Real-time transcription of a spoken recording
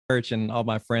church and all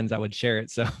my friends, I would share it.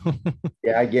 So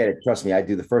Yeah, I get it. Trust me, I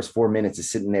do. The first 4 minutes is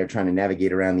sitting there trying to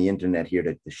navigate around the internet here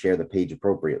to share the page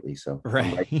appropriately. So I'm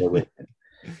right. right there with it.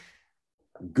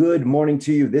 Good morning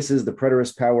to you. This is the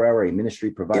Preterist Power Hour, a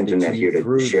ministry provided internet to you here to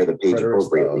through share the page Preterist.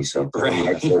 appropriately. So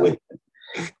Right.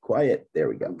 Quiet. There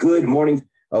we go. Good morning.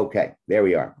 Okay, there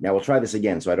we are. Now we'll try this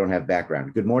again so I don't have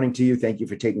background. Good morning to you. Thank you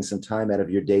for taking some time out of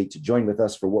your day to join with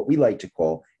us for what we like to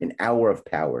call an hour of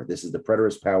power. This is the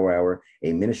Preterist Power Hour,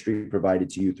 a ministry provided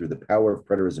to you through the Power of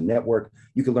Preterism Network.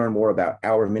 You can learn more about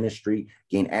our ministry,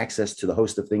 gain access to the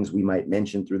host of things we might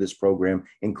mention through this program,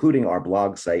 including our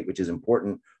blog site, which is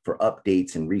important for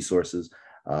updates and resources.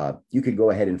 You could go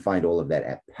ahead and find all of that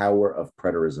at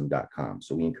powerofpreterism.com.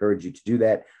 So we encourage you to do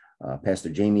that. Pastor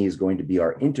Jamey is going to be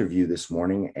our interview this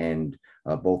morning, and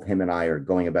both him and I are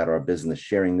going about our business,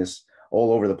 sharing this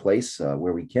all over the place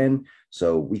where we can.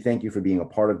 So we thank you for being a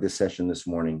part of this session this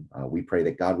morning. We pray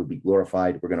that God would be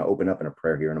glorified. We're going to open up in a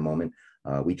prayer here in a moment.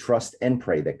 We trust and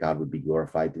pray that God would be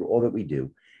glorified through all that we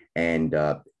do. And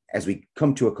as we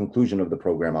come to a conclusion of the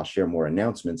program, I'll share more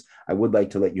announcements. I would like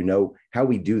to let you know how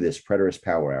we do this Preterist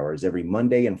Power Hour is every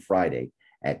Monday and Friday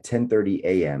at 10:30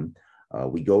 a.m.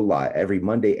 We go live every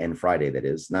Monday and Friday, that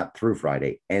is, not through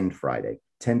Friday, and Friday,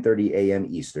 10:30 a.m.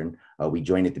 Eastern. We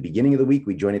join at the beginning of the week,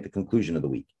 we join at the conclusion of the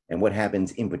week. And what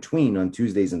happens in between on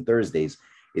Tuesdays and Thursdays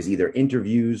is either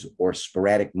interviews or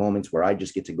sporadic moments where I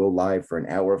just get to go live for an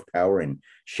hour of power and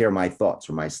share my thoughts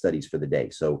or my studies for the day.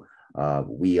 So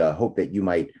we hope that you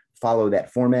might follow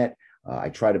that format. I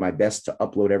try to my best to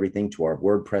upload everything to our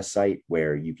WordPress site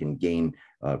where you can gain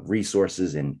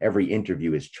resources, and every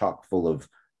interview is chock full of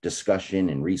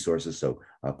discussion and resources. So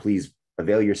please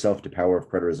avail yourself to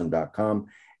powerofpreterism.com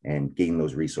and gain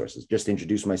those resources. Just to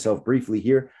introduce myself briefly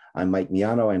here, I'm Mike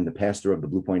Miano. I'm the pastor of the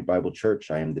Blue Point Bible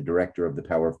Church. I am the director of the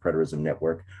Power of Preterism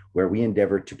Network, where we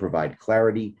endeavor to provide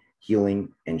clarity, healing,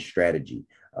 and strategy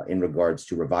in regards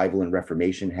to revival and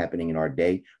reformation happening in our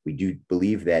day. We do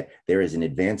believe that there is an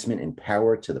advancement in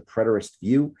power to the preterist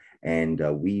view, and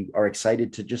we are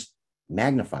excited to just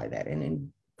magnify that and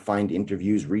find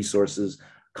interviews, resources,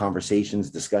 conversations,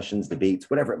 discussions, debates,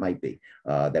 whatever it might be,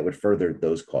 that would further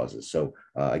those causes. So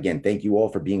again, thank you all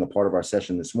for being a part of our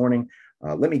session this morning.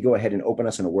 Let me go ahead and open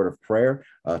us in a word of prayer.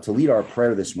 To lead our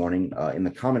prayer this morning, in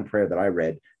the common prayer that I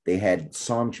read, they had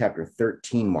Psalm chapter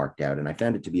 13 marked out, and I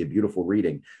found it to be a beautiful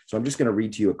reading. So I'm just going to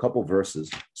read to you a couple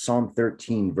verses, Psalm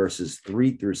 13, verses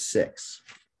 3 through 6,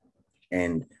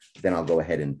 and then I'll go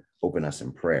ahead and open us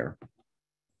in prayer.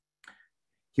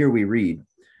 Here we read,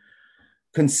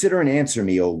 "Consider and answer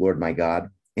me, O Lord my God.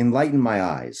 Enlighten my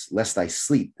eyes, lest I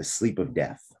sleep the sleep of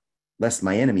death. Lest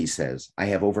my enemy says, I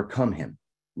have overcome him.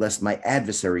 Lest my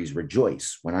adversaries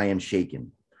rejoice when I am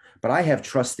shaken. But I have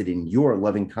trusted in your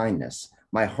loving kindness.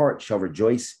 My heart shall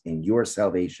rejoice in your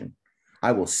salvation.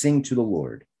 I will sing to the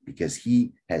Lord because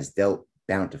he has dealt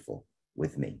bountiful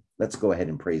with me." Let's go ahead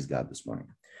and praise God this morning.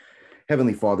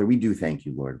 Heavenly Father, we do thank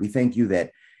you, Lord. We thank you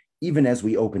that even as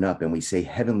we open up and we say,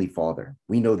 Heavenly Father,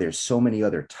 we know there's so many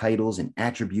other titles and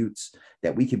attributes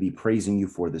that we could be praising you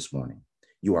for this morning.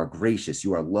 You are gracious,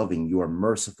 you are loving, you are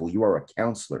merciful, you are a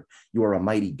counselor, you are a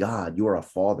mighty God, you are a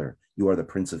Father, you are the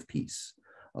Prince of Peace.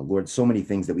 Lord, so many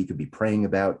things that we could be praying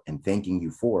about and thanking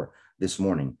you for this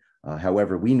morning.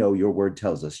 However, we know your word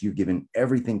tells us you've given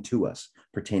everything to us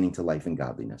pertaining to life and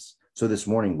godliness. So this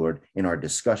morning, Lord, in our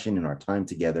discussion, in our time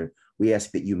together, we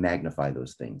ask that you magnify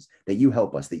those things, that you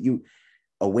help us, that you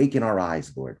awaken our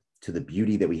eyes, Lord, to the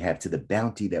beauty that we have, to the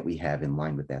bounty that we have in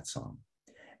line with that song.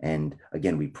 And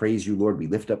again, we praise you, Lord. We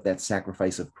lift up that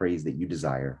sacrifice of praise that you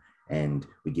desire, and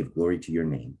we give glory to your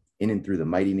name. In and through the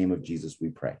mighty name of Jesus, we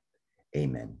pray.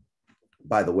 Amen.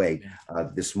 By the way,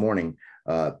 this morning,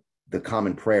 the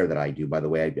common prayer that I do, by the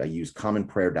way, I use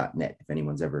commonprayer.net. If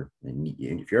anyone's ever,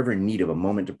 if you're ever in need of a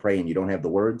moment to pray and you don't have the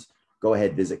words, go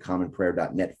ahead, visit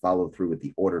commonprayer.net, follow through with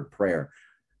the ordered prayer.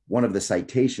 One of the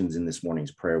citations in this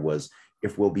morning's prayer was,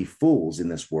 if we'll be fools in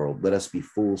this world, let us be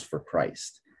fools for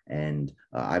Christ. And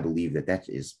I believe that that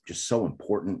is just so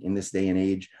important in this day and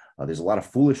age. There's a lot of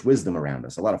foolish wisdom around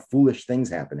us, a lot of foolish things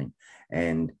happening.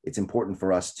 And it's important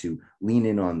for us to lean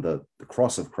in on the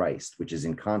cross of Christ, which is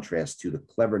in contrast to the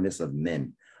cleverness of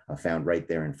men, found right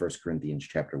there in 1 Corinthians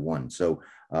chapter 1. So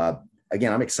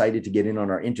again, I'm excited to get in on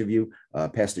our interview.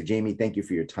 Pastor Jamey, thank you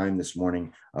for your time this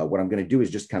morning. What I'm going to do is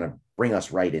just kind of bring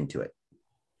us right into it.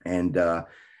 And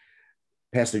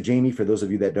Pastor Jamey, for those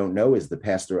of you that don't know, is the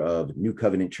pastor of New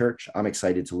Covenant Church. I'm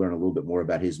excited to learn a little bit more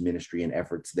about his ministry and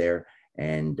efforts there.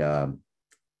 And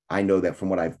I know that from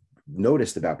what I've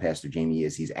noticed about Pastor Jamey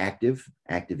is he's active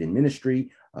in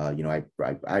ministry.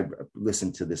 I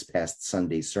listened to this past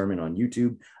Sunday's sermon on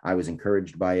YouTube. I was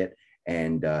encouraged by it,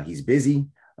 and he's busy.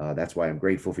 That's why I'm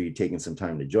grateful for you taking some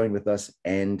time to join with us.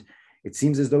 And it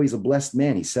seems as though he's a blessed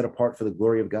man. He's set apart for the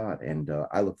glory of God. And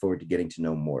I look forward to getting to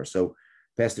know more. So,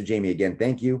 Pastor Jamey, again,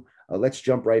 thank you. Let's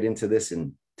jump right into this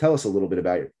and tell us a little bit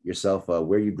about yourself,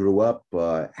 where you grew up,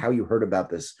 how you heard about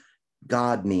this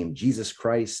God named Jesus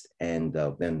Christ. And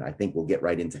then I think we'll get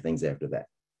right into things after that.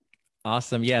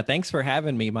 Awesome. Yeah. Thanks for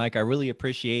having me, Mike. I really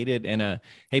appreciate it. And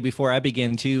hey, before I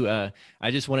begin too,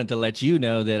 I just wanted to let you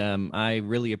know that I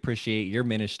really appreciate your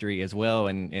ministry as well,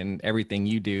 and everything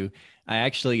you do. I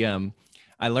actually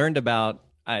I learned about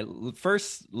I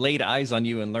first laid eyes on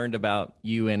you and learned about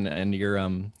you and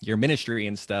your ministry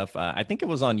and stuff. I think it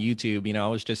was on YouTube. I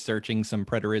was just searching some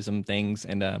preterism things,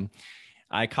 and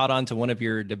I caught on to one of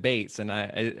your debates. And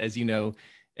as you know,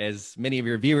 as many of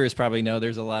your viewers probably know,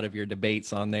 there's a lot of your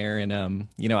debates on there. And,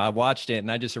 I watched it,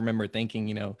 and I just remember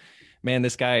thinking, man,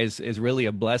 this guy is really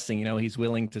a blessing. He's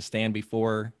willing to stand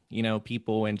before,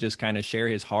 people and just kind of share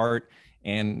his heart.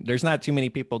 And there's not too many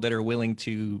people that are willing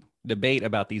to debate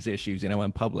about these issues,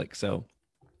 in public. So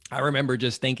I remember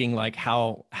just thinking like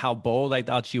how bold I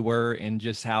thought you were, and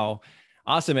just how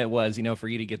awesome it was, for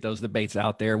you to get those debates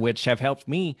out there, which have helped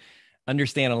me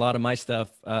understand a lot of my stuff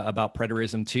about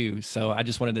preterism too. So I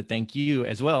just wanted to thank you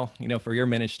as well, for your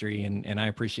ministry, and I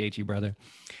appreciate you, brother.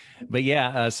 But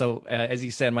yeah, so as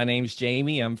you said, my name's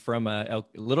Jamey. I'm from a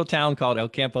little town called El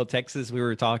Campo, Texas. We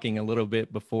were talking a little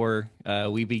bit before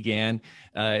we began.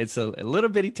 It's a little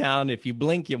bitty town. If you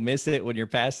blink, you'll miss it when you're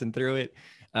passing through it.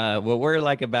 Well, we're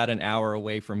like about an hour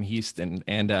away from Houston,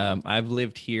 and I've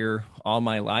lived here all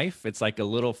my life. It's like a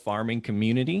little farming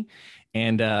community.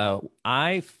 And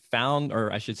I found,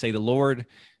 or I should say, the Lord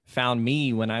found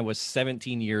me when I was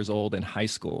 17 years old in high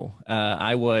school.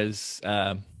 I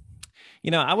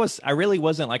really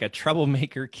wasn't like a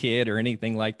troublemaker kid or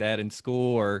anything like that in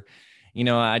school, or,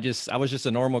 I was just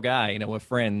a normal guy, with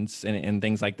friends and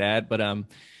things like that. But I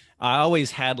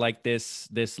always had like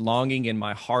this longing in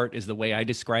my heart, is the way I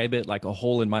describe it, like a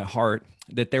hole in my heart,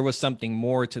 that there was something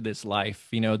more to this life,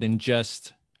 than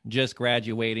just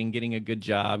graduating, getting a good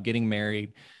job, getting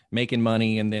married, making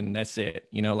money, and then that's it.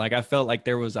 Like I felt like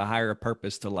there was a higher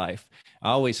purpose to life. I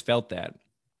always felt that.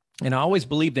 And I always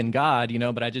believed in God,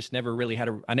 but I just never really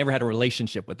I never had a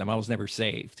relationship with him. I was never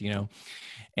saved,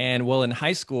 And well, in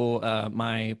high school,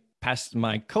 my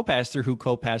co-pastor, who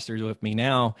co-pastors with me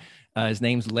now, his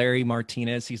name's Larry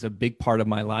Martinez. He's a big part of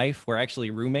my life. We're actually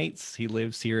roommates. He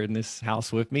lives here in this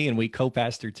house with me, and we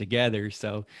co-pastor together.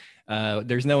 So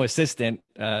there's no assistant.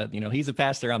 He's a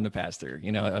pastor. I'm the pastor,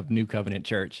 of New Covenant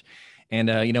Church. And,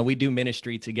 we do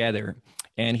ministry together.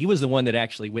 And he was the one that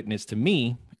actually witnessed to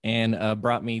me and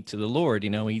brought me to the Lord.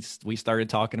 We started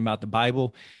talking about the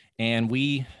Bible, and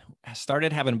we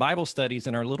started having Bible studies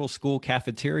in our little school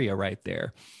cafeteria right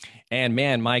there. And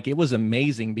man, Mike, it was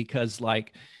amazing, because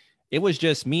like it was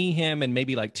just me, him, and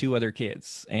maybe like two other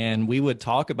kids. And we would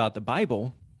talk about the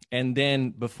Bible. And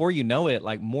then before you know it,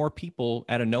 like more people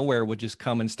out of nowhere would just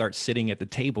come and start sitting at the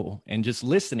table and just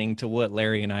listening to what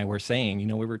Larry and I were saying.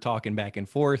 We were talking back and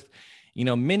forth,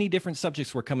 many different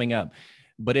subjects were coming up,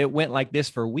 but it went like this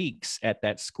for weeks at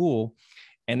that school.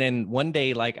 And then one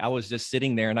day, like I was just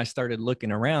sitting there and I started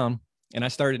looking around, and I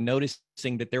started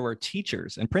noticing that there were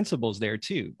teachers and principals there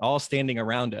too, all standing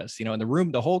around us, in the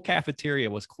room. The whole cafeteria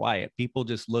was quiet, people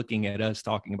just looking at us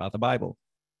talking about the Bible.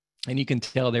 And you can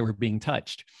tell they were being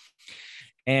touched.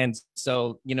 And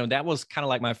so, that was kind of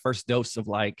like my first dose of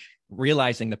like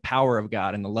realizing the power of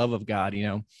God and the love of God,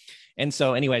 And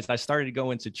so anyways, I started to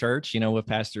go into church, with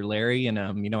Pastor Larry, and,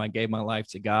 I gave my life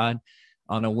to God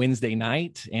on a Wednesday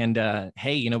night. And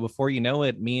hey, before you know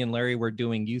it, me and Larry were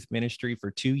doing youth ministry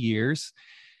for 2 years.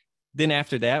 Then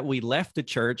after that, we left the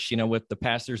church, with the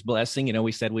pastor's blessing.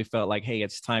 We said we felt like, hey,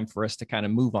 it's time for us to kind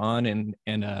of move on.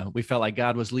 And we felt like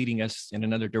God was leading us in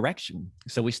another direction.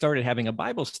 So we started having a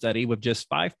Bible study with just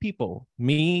 5 people,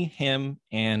 me, him,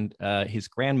 and his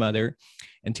grandmother,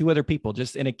 and 2 other people,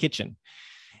 just in a kitchen.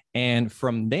 And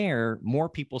from there, more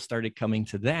people started coming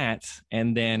to that.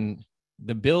 And then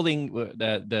the building,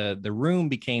 the room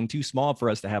became too small for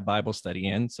us to have Bible study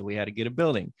in. So we had to get a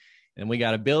building. And we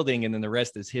got a building, and then the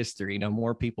rest is history.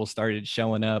 More people started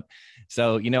showing up.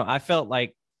 So, I felt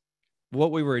like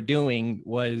what we were doing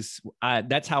was,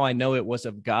 that's how I know it was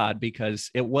of God,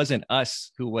 because it wasn't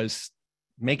us who was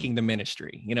making the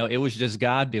ministry. It was just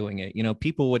God doing it.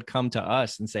 People would come to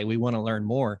us and say, we want to learn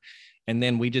more. And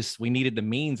then we needed the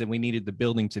means, and we needed the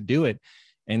building to do it.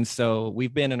 And so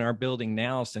we've been in our building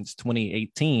now since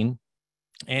 2018.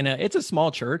 And it's a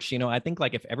small church. I think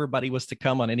like if everybody was to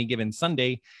come on any given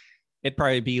Sunday, it'd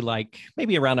probably be like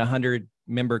maybe around 100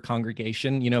 member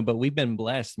congregation, but we've been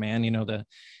blessed, man.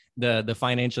 The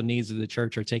financial needs of the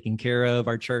church are taken care of.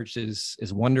 Our church is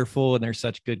wonderful, and they're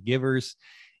such good givers.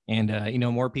 And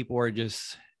more people are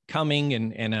just coming,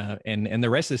 and the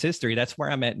rest is history. That's where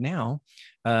I'm at now.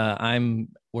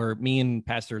 Where me and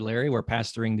Pastor Larry, we're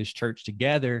pastoring this church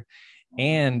together,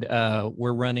 and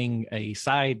we're running a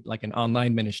side, like an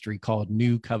online ministry called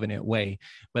New Covenant Way.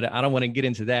 But I don't want to get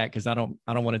into that because I don't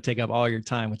want to take up all your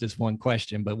time with this one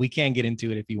question, but we can get into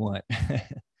it if you want.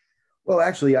 Well,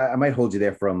 actually, I might hold you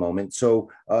there for a moment. So,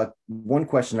 one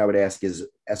question I would ask is,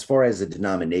 as far as a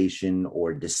denomination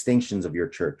or distinctions of your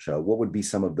church, what would be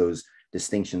some of those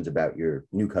distinctions about your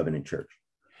New Covenant church?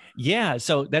 Yeah,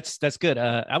 so that's good.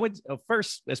 I would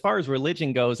first, as far as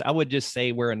religion goes, I would just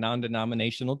say we're a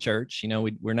non-denominational church.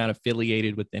 We're not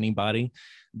affiliated with anybody,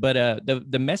 but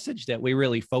the message that we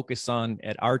really focus on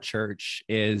at our church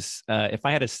is, if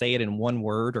I had to say it in one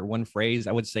word or one phrase,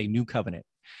 I would say New Covenant,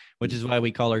 which is why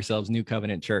we call ourselves New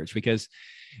Covenant Church, because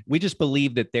we just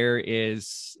believe that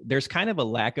there's kind of a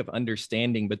lack of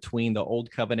understanding between the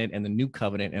old covenant and the new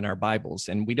covenant in our Bibles.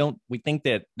 And we think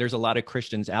that there's a lot of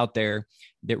Christians out there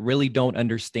that really don't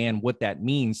understand what that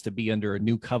means to be under a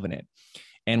new covenant.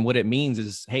 And what it means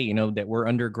is, hey, that we're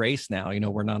under grace now,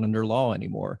 we're not under law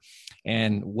anymore.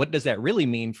 And what does that really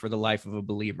mean for the life of a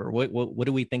believer? What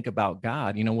do we think about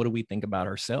God? What do we think about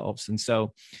ourselves? And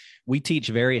so we teach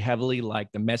very heavily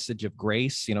like the message of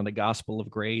grace, the gospel of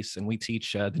grace, and we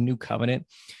teach the new covenant.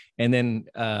 And then,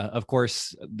 of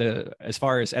course, as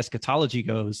far as eschatology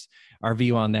goes, our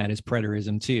view on that is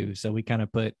preterism too. So we kind of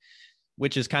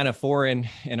which is kind of foreign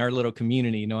in our little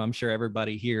community. I'm sure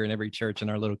everybody here in every church in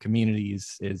our little community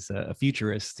is a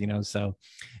futurist, so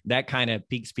that kind of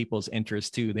piques people's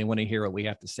interest too. They want to hear what we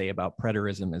have to say about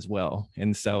preterism as well.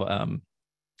 And so,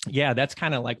 yeah, that's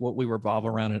kind of like what we revolve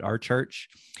around at our church.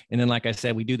 And then, like I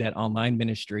said, we do that online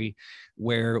ministry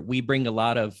where we bring a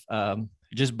lot of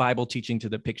just Bible teaching to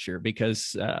the picture,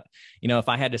 because, if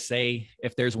I had to say,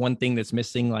 if there's one thing that's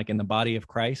missing, like in the body of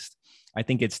Christ, I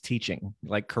think it's teaching,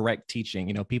 like correct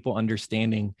teaching, people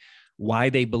understanding why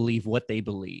they believe what they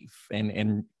believe,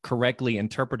 and correctly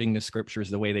interpreting the scriptures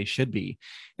the way they should be.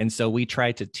 And so we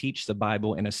try to teach the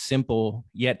Bible in a simple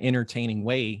yet entertaining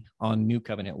way on New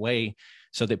Covenant Way,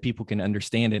 so that people can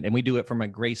understand it. And we do it from a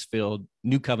grace-filled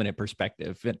New Covenant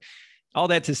perspective. And all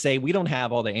that to say, we don't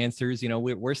have all the answers.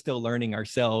 We're still learning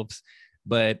ourselves,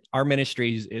 but our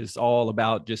ministry is all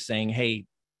about just saying, hey,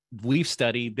 we've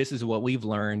studied, this is what we've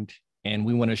learned, and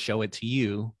we want to show it to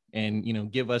you, and,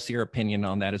 give us your opinion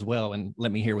on that as well. And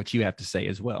let me hear what you have to say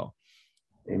as well.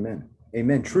 Amen.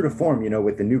 Amen. True to form,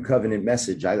 with the New Covenant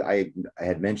message, I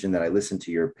had mentioned that I listened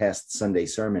to your past Sunday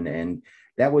sermon, and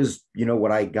that was,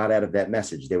 what I got out of that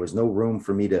message. There was no room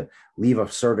for me to leave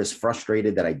a service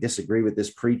frustrated that I disagree with this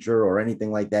preacher or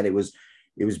anything like that. It was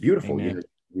beautiful.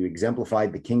 You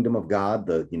exemplified the kingdom of God,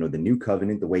 the new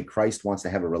covenant, the way Christ wants to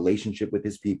have a relationship with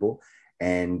his people.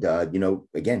 And,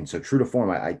 again, so true to form,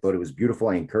 I thought it was beautiful.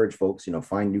 I encourage folks,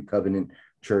 find New Covenant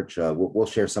Church. We'll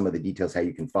share some of the details, how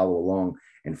you can follow along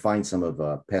and find some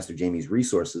of Pastor Jamey's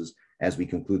resources as we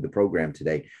conclude the program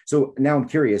today. So now I'm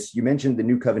curious, you mentioned the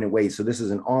New Covenant Way. So this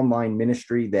is an online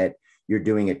ministry that you're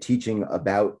doing a teaching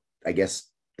about, I guess,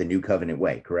 the New Covenant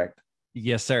Way, correct?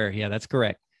 Yes, sir. Yeah, that's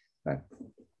correct. Right.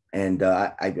 And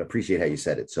I appreciate how you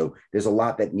said it. So there's a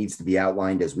lot that needs to be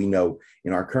outlined. As we know,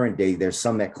 in our current day, there's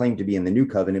some that claim to be in the New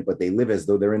Covenant, but they live as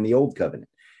though they're in the Old Covenant.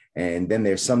 And then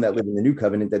there's some that live in the New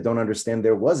Covenant that don't understand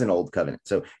there was an Old Covenant.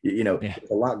 So, there's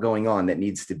a lot going on that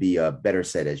needs to be better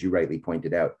said, as you rightly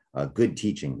pointed out. Good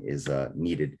teaching is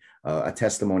needed. A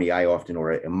testimony I often,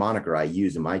 or a moniker I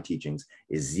use in my teachings,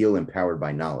 is zeal empowered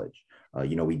by knowledge.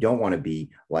 We don't want to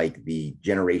be like the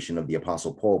generation of the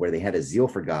Apostle Paul, where they had a zeal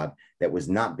for God that was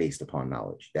not based upon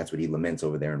knowledge. That's what he laments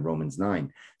over there in Romans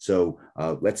 9. So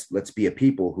let's be a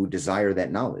people who desire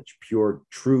that knowledge, pure,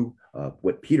 true,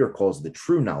 what Peter calls the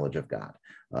true knowledge of God,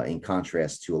 in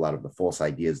contrast to a lot of the false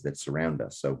ideas that surround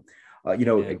us. So,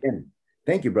 again,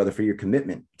 thank you, brother, for your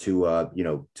commitment to,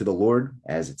 to the Lord.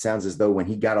 As it sounds as though when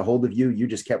he got a hold of you, you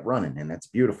just kept running, and that's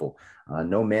beautiful.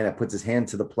 No man that puts his hand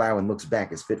to the plow and looks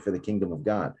back is fit for the kingdom of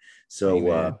God.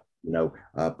 So,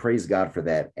 praise God for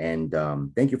that. And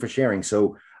thank you for sharing.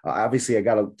 So obviously I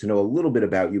got to know a little bit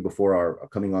about you before our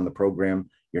coming on the program.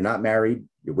 You're not married,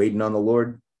 you're waiting on the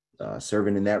Lord,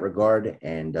 serving in that regard,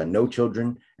 and no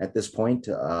children at this point.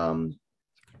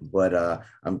 But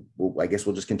I guess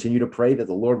we'll just continue to pray that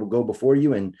the Lord will go before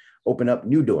you and open up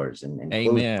new doors and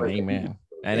amen. Close amen.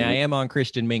 And I am on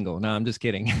Christian Mingle. No, I'm just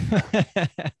kidding.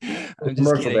 I'm just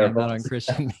commercial kidding. there, I'm not folks. on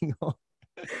Christian Mingle.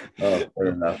 Oh, fair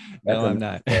enough. That's No, I'm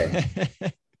not. amazing.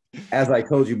 As I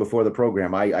told you before the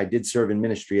program, I did serve in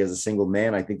ministry as a single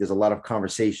man. I think there's a lot of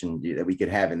conversation that we could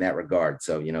have in that regard.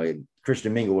 So,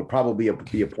 Christian Mingle would probably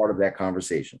be a part of that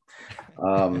conversation.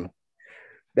 Um,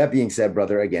 that being said,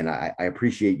 brother, again, I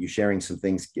appreciate you sharing some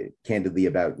things candidly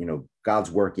about,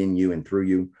 God's work in you and through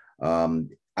you.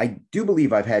 I do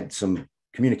believe I've had some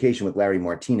communication with Larry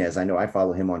Martinez. I know I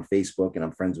follow him on Facebook and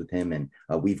I'm friends with him. And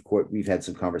we've had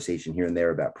some conversation here and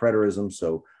there about preterism.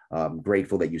 So I'm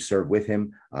grateful that you serve with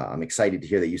him. I'm excited to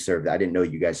hear that you served. I didn't know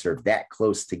you guys served that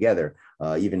close together,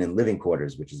 even in living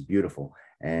quarters, which is beautiful.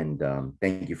 And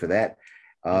thank you for that.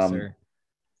 Yes, sir.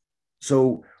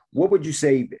 So what would you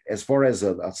say as far as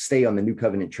I'll stay on the New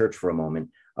Covenant Church for a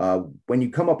moment, when you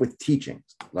come up with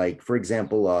teachings, like, for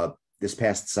example, this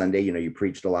past Sunday, you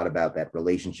preached a lot about that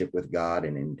relationship with God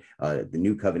and in the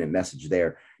New Covenant message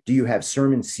there. Do you have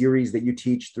sermon series that you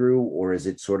teach through, or is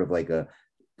it sort of like a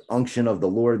unction of the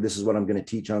Lord? This is what I'm going to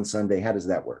teach on Sunday. How does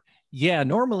that work? Yeah,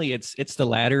 normally it's the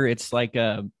latter. It's like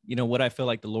what I feel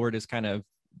like the Lord is kind of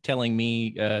telling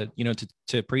me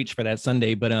to preach for that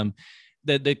Sunday. But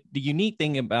the unique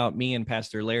thing about me and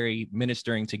Pastor Larry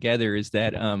ministering together is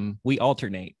that we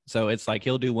alternate. So it's like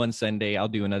he'll do one Sunday, I'll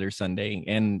do another Sunday.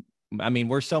 And I mean,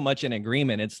 we're so much in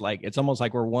agreement. It's almost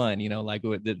like we're one, like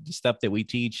the stuff that we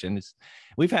teach. And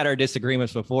we've had our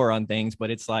disagreements before on things, but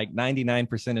it's like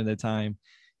 99% of the time,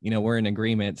 we're in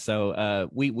agreement. So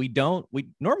we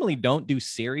normally don't do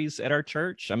series at our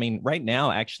church. I mean, right now,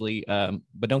 actually,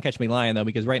 but don't catch me lying though,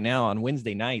 because right now on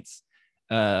Wednesday nights,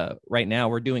 right now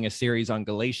we're doing a series on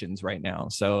Galatians right now.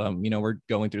 So, we're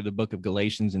going through the book of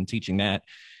Galatians and teaching that.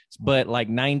 But like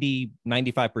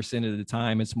 95% of the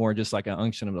time, it's more just like an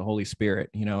unction of the Holy Spirit,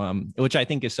 which I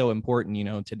think is so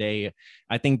important, today.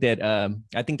 I think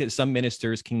that some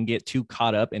ministers can get too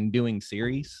caught up in doing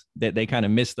series that they kind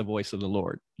of miss the voice of the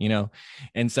Lord,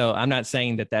 And so I'm not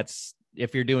saying that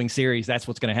if you're doing series, that's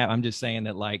what's going to happen. I'm just saying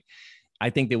that, like, I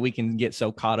think that we can get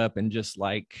so caught up in just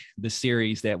like the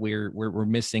series that we're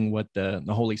missing what the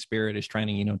Holy Spirit is trying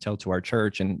to, tell to our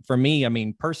church. And for me, I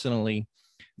mean, personally,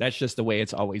 that's just the way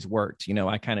it's always worked.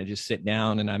 I kind of just sit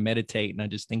down and I meditate and I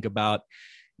just think about,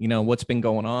 what's been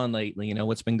going on lately,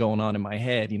 what's been going on in my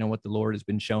head, what the Lord has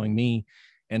been showing me.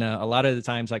 And a lot of the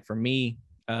times, like for me,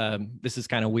 this is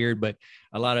kind of weird, but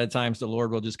a lot of the times the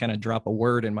Lord will just kind of drop a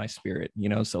word in my spirit,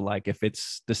 so like if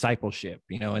it's discipleship,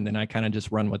 and then I kind of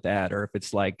just run with that. Or if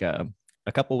it's like a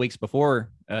couple of weeks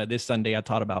before this Sunday, I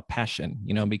taught about passion,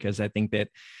 because I think that,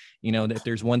 that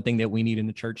there's one thing that we need in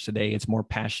the church today. It's more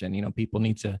passion. People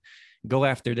need to go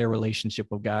after their relationship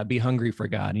with God, be hungry for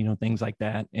God, things like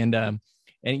that. And then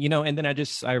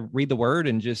I read the word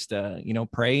and just,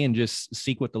 pray and just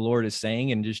seek what the Lord is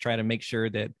saying and just try to make sure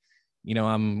that,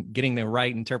 I'm getting the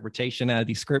right interpretation out of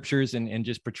these scriptures and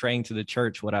just portraying to the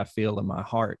church what I feel in my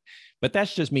heart. But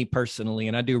that's just me personally.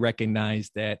 And I do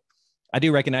recognize that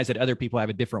other people have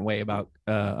a different way about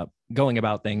going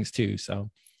about things too. So.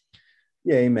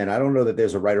 Yeah, amen. I don't know that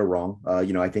there's a right or wrong.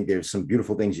 I think there's some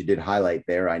beautiful things you did highlight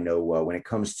there. I know when it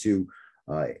comes to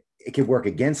it could work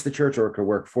against the church or it could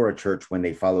work for a church when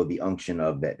they follow the unction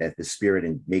of that the Spirit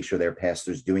and make sure their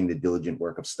pastor's doing the diligent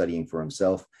work of studying for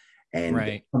himself and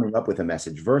right. coming up with a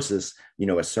message versus,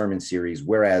 a sermon series,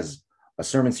 whereas a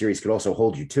sermon series could also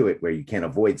hold you to it where you can't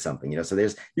avoid something, so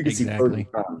you can see pros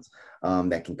and cons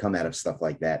that can come out of stuff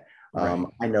like that. Right.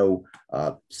 I know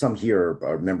some here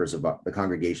are members of the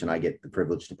congregation I get the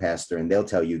privilege to pastor, and they'll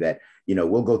tell you that,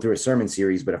 we'll go through a sermon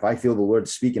series, but if I feel the Lord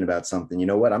speaking about something, you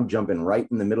know what, I'm jumping right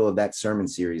in the middle of that sermon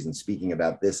series and speaking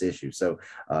about this issue. So,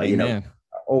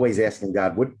 always asking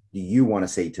God, what do you want to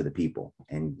say to the people?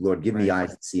 And Lord, give me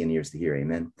eyes to see and ears to hear.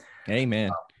 Amen. Amen.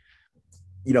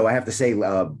 I have to say,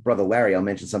 Brother Larry, I'll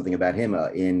mention something about him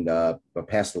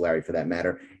Pastor Larry for that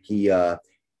matter. He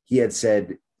had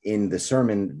said in the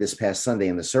sermon this past Sunday,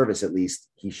 in the service at least,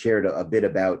 he shared a bit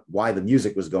about why the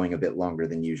music was going a bit longer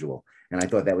than usual. And I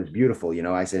thought that was beautiful.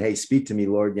 I said, hey, speak to me,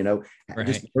 Lord,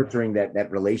 just nurturing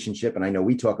that relationship. And I know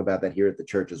we talk about that here at the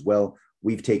church as well.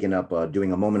 We've taken up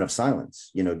doing a moment of silence,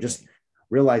 just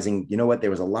realizing, what, there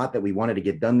was a lot that we wanted to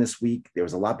get done this week. There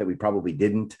was a lot that we probably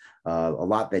didn't, a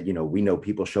lot that, we know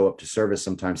people show up to service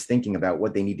sometimes thinking about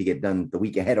what they need to get done the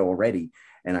week ahead already.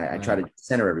 And I try to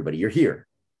center everybody. You're here.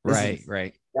 Right.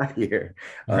 Not here.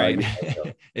 Right.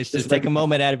 It's just take a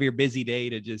moment out of your busy day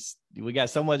to we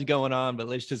got so much going on, but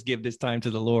let's just give this time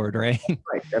to the Lord. Right.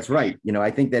 Right. That's right.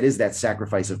 I think that is that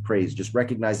sacrifice of praise, just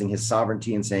recognizing his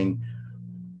sovereignty and saying,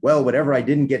 well, whatever I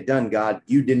didn't get done, God,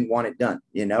 you didn't want it done,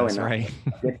 That's and right.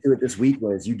 I'll get to it this week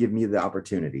as you give me the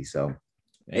opportunity. So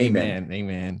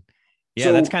Amen. Yeah,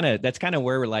 So that's kind of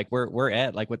where we're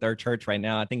at like with our church right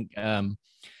now. I think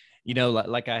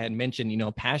like I had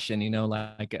mentioned, passion,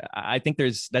 I think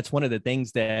that's one of the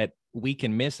things that we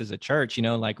can miss as a church,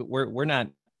 like we're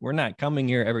not coming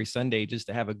here every Sunday just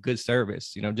to have a good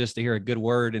service, just to hear a good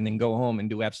word and then go home and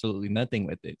do absolutely nothing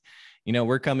with it.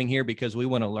 We're coming here because we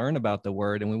want to learn about the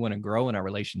word and we want to grow in our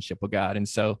relationship with God. And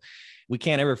so we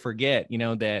can't ever forget,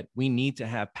 that we need to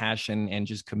have passion and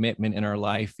just commitment in our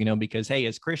life, because hey,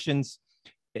 as Christians,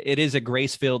 it is a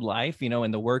grace-filled life,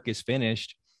 and the work is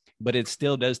finished, but it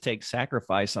still does take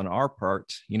sacrifice on our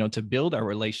part, to build our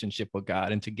relationship with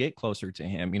God and to get closer to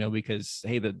him, because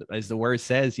hey, as the word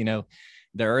says, the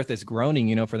earth is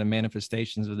groaning, for the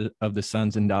manifestations of the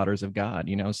sons and daughters of God,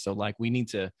 so like we need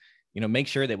to, make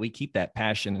sure that we keep that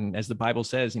passion. And as the Bible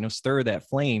says, stir that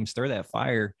flame, stir that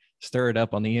fire, stir it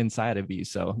up on the inside of you.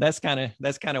 So that's kind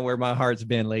of where my heart's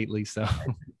been lately. So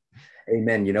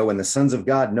amen. When the sons of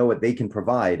God know what they can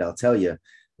provide, I'll tell you,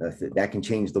 that can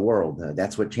change the world.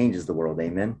 That's what changes the world.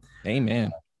 Amen.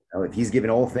 amen. If he's given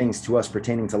all things to us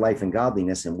pertaining to life and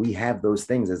godliness, and we have those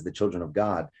things as the children of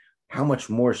God, how much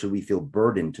more should we feel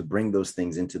burdened to bring those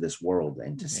things into this world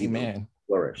and to see them Amen.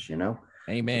 flourish?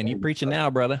 Amen. You preaching now,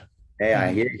 brother. Hey,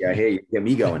 I hear you. I hear you. Get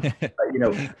me going.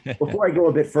 Before I go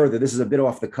a bit further, this is a bit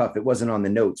off the cuff. It wasn't on the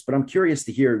notes, but I'm curious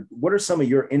to hear, what are some of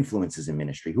your influences in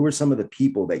ministry? Who are some of the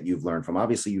people that you've learned from?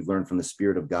 Obviously, you've learned from the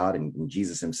Spirit of God and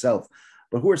Jesus himself,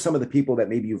 but who are some of the people that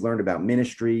maybe you've learned about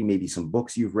ministry, maybe some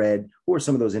books you've read? Who are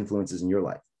some of those influences in your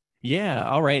life? Yeah.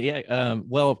 All right. Yeah.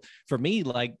 Well, for me,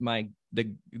 like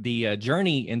the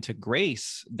journey into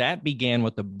grace that began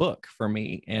with the book for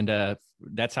me, and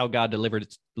that's how God delivered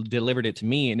it to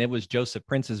me. And it was Joseph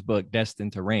Prince's book,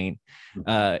 Destined to Reign.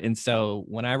 And so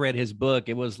when I read his book,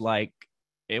 it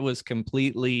was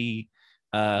completely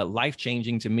life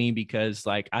changing to me, because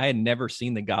like I had never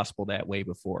seen the gospel that way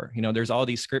before. There's all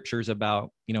these scriptures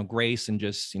about grace and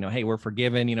just hey, we're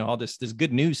forgiven. All this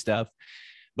good news stuff.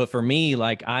 But for me,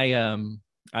 like I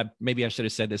maybe I should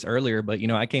have said this earlier, but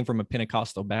I came from a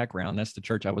Pentecostal background. That's the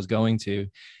church I was going to.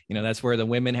 That's where the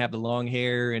women have the long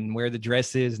hair and wear the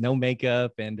dresses, no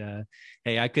makeup. And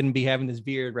hey, I couldn't be having this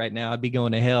beard right now. I'd be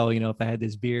going to hell, if I had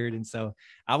this beard. And so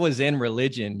I was in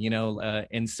religion,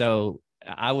 and so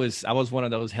I was one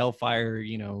of those hellfire,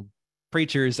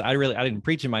 preachers. I didn't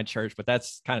preach in my church, but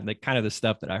that's kind of the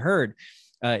stuff that I heard.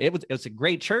 It was a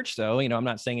great church, though. I'm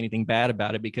not saying anything bad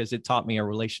about it, because it taught me a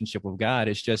relationship with God.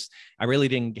 It's just I really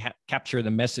didn't capture the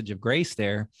message of grace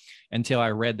there until I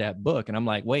read that book, and I'm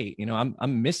like, wait,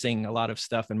 I'm missing a lot of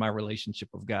stuff in my relationship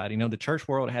with God. The church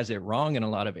world has it wrong in a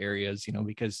lot of areas,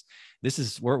 because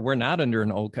we're not under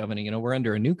an old covenant. We're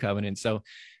under a new covenant. So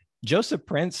Joseph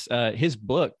Prince, his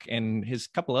book and his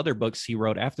couple other books he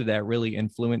wrote after that really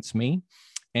influenced me.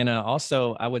 And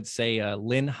also, I would say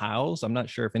Lynn Hiles. I'm not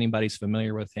sure if anybody's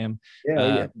familiar with him,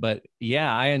 Yeah. but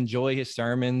yeah, I enjoy his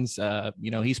sermons.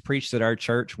 He's preached at our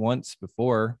church once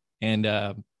before, and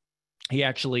I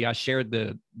shared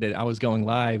that I was going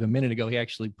live a minute ago. He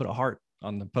actually put a heart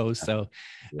on the post, so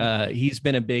he's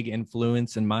been a big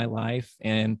influence in my life.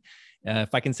 And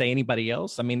if I can say anybody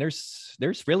else, I mean, there's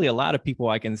really a lot of people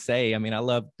I can say. I mean, I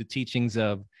love the teachings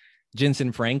of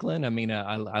Jensen Franklin. I mean,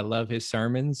 I love his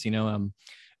sermons.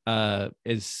 But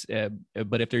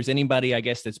if there's anybody, I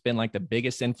guess, that's been like the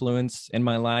biggest influence in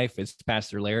my life, it's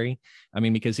Pastor Larry. I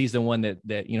mean, because he's the one that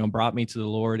brought me to the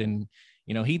Lord, and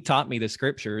he taught me the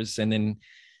scriptures, and then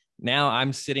now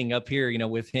I'm sitting up here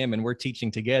with him, and we're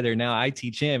teaching together. Now I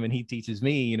teach him and he teaches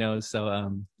me,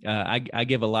 so I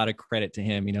give a lot of credit to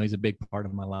him. He's a big part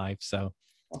of my life. So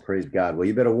Oh, praise God. Well,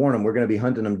 you better warn him. We're going to be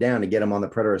hunting him down to get him on the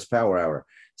Preterist Power Hour.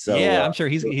 So yeah, I'm sure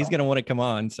he's going to want to come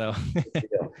on. So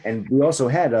and we also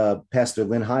had Pastor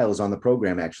Lynn Hiles on the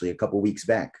program actually a couple of weeks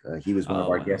back. He was one of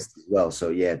our wow. guests as well. So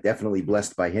yeah, definitely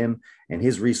blessed by him and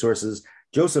his resources.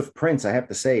 Joseph Prince, I have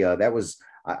to say, that was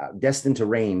Destined to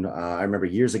Reign. I remember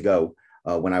years ago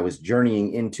when I was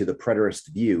journeying into the preterist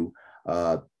view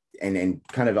and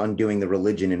kind of undoing the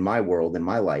religion in my world, in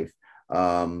my life.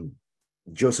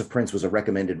 Joseph Prince was a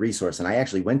recommended resource. And I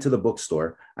actually went to the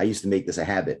bookstore. I used to make this a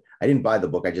habit. I didn't buy the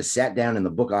book. I just sat down in the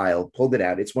book aisle, pulled it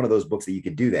out. It's one of those books that you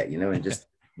could do that, and just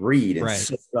read and right.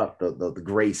 soak up the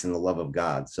grace and the love of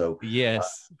God. So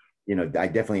yes. I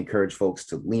definitely encourage folks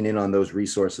to lean in on those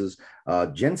resources.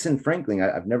 Jensen Franklin,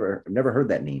 I've never heard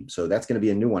that name. So that's going to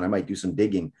be a new one. I might do some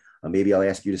digging. Maybe I'll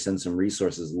ask you to send some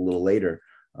resources a little later.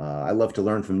 I love to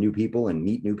learn from new people and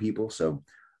meet new people. So,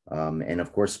 and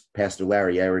of course, Pastor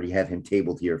Larry, I already have him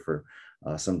tabled here for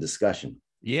some discussion.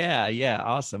 Yeah, yeah,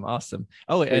 awesome, awesome.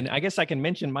 Oh, and I guess I can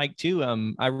mention Mike too.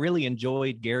 I really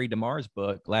enjoyed Gary DeMar's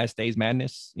book, Last Days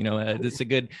Madness. It's a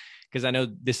good because I know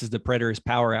this is the Preterist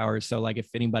Power Hour. So, like, if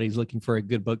anybody's looking for a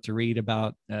good book to read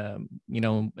about,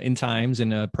 end times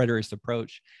and a Preterist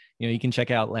approach, you can check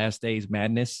out Last Days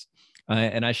Madness.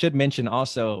 And I should mention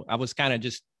also, I was kind of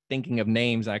just thinking of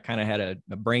names. I kind of had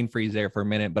a brain freeze there for a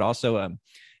minute, but also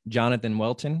Jonathan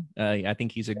Welton. I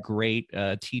think he's a great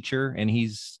teacher, and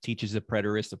teaches the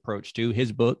preterist approach too.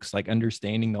 His books, like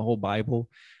Understanding the Whole Bible,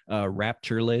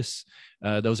 Raptureless,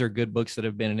 those are good books that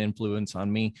have been an influence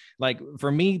on me. Like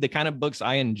for me, the kind of books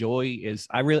I enjoy is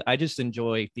I just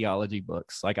enjoy theology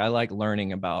books. Like I like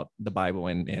learning about the Bible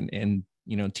and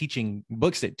teaching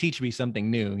books that teach me something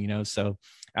new. So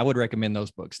I would recommend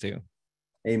those books too.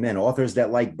 Amen. Authors that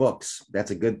like books.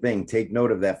 That's a good thing. Take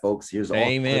note of that, folks. Here's authors.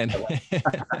 Amen.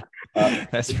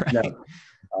 That's No, right.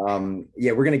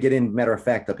 yeah, we're going to get in. Matter of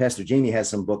fact, Pastor Jamey has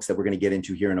some books that we're going to get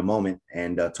into here in a moment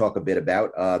and talk a bit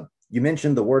about. You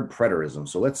mentioned the word preterism.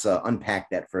 So let's unpack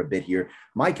that for a bit here.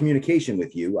 My communication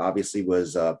with you obviously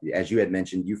was, as you had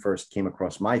mentioned, you first came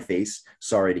across my face.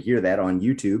 Sorry to hear that on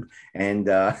YouTube and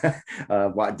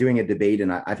while doing a debate.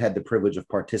 And I've had the privilege of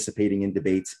participating in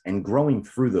debates and growing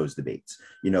through those debates.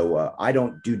 I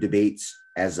don't do debates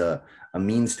as a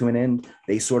means to an end.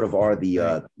 They sort of are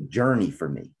the journey for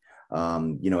me.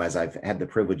 As I've had the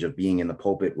privilege of being in the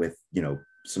pulpit with,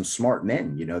 some smart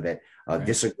men, that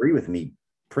disagree with me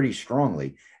pretty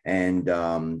strongly and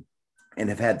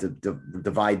have had to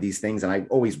divide these things. And I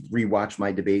always rewatch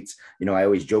my debates. I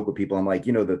always joke with people. I'm like,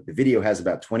 the video has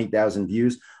about 20,000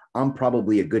 views. I'm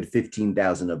probably a good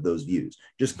 15,000 of those views,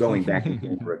 just going back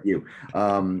and review.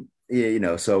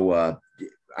 So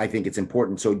I think it's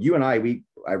important. So you and I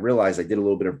realized I did a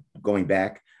little bit of going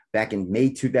back in May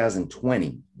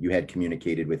 2020, you had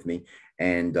communicated with me,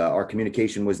 and our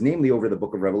communication was namely over the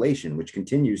book of Revelation, which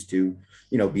continues to,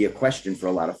 be a question for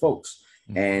a lot of folks.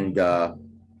 And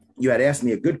you had asked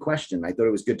me a good question. I thought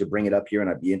it was good to bring it up here, and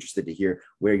I'd be interested to hear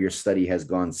where your study has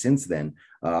gone since then.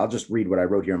 I'll just read what I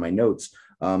wrote here in my notes.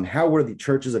 How were the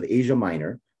churches of Asia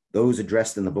Minor, those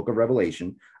addressed in the book of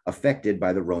Revelation, affected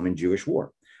by the Roman-Jewish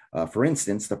war? For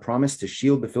instance, the promise to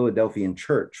shield the Philadelphian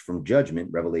church from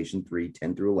judgment, Revelation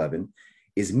 3:10 through 11,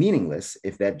 is meaningless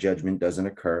if that judgment doesn't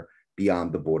occur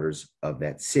beyond the borders of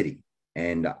that city.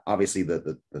 And obviously,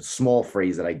 the small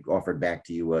phrase that I offered back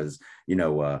to you was,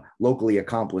 locally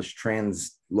accomplished,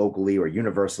 translocally, or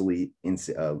universally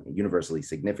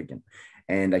significant.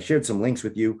 And I shared some links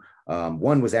with you.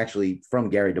 One was actually from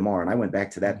Gary DeMar, and I went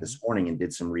back to that this morning and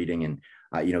did some reading. And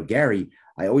Gary,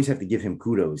 I always have to give him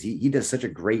kudos. He does such a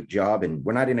great job, and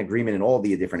we're not in agreement in all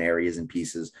the different areas and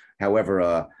pieces.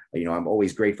 However, I'm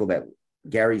always grateful that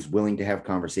Gary's willing to have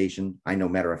conversation. I know,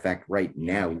 matter of fact, right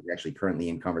now, he's actually currently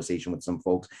in conversation with some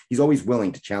folks. He's always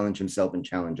willing to challenge himself and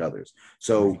challenge others.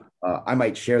 So I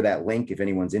might share that link if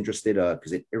anyone's interested,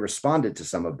 because it responded to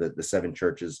some of the seven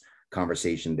churches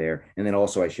conversation there. And then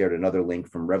also I shared another link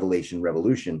from Revelation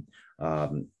Revolution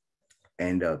and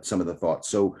some of the thoughts.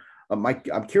 So Mike,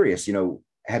 I'm curious,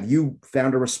 have you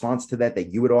found a response to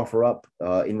that you would offer up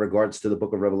in regards to the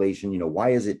book of Revelation?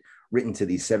 Why is it written to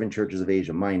these seven churches of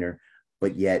Asia Minor,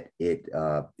 but yet it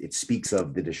speaks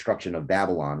of the destruction of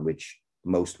Babylon, which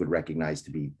most would recognize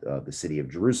to be the city of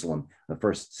Jerusalem, the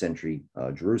first century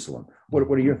Jerusalem. What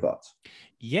are your thoughts?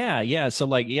 Yeah. So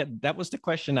that was the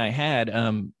question I had.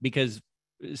 Because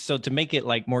so to make it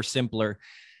like more simpler,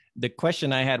 the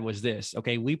question I had was this: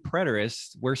 okay, we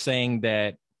preterists, we're saying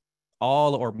that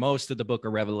all or most of the book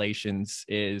of Revelations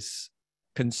is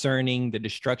concerning the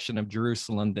destruction of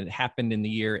Jerusalem that happened in the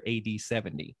year AD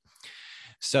 70.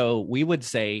 So we would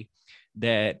say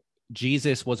that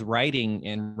Jesus was writing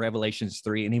in Revelations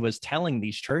 3, and he was telling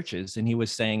these churches, and he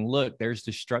was saying, look, there's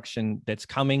destruction that's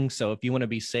coming. So if you want to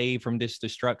be saved from this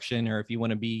destruction, or if you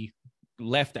want to be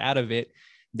left out of it,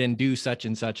 then do such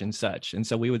and such and such. And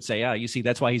so we would say, you see,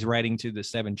 that's why he's writing to the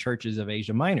seven churches of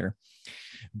Asia Minor.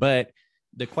 But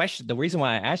the reason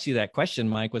why I asked you that question,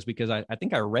 Mike, was because I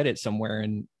think I read it somewhere,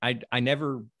 and I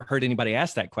never heard anybody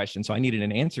ask that question. So I needed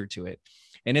an answer to it.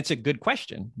 And it's a good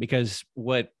question, because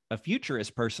what a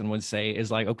futurist person would say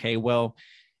is like, okay, well,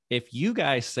 if you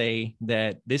guys say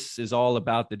that this is all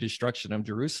about the destruction of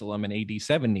Jerusalem in AD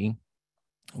 70,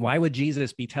 why would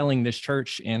Jesus be telling this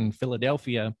church in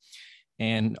Philadelphia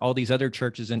and all these other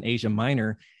churches in Asia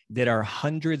Minor that are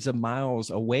hundreds of miles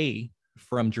away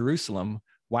from Jerusalem?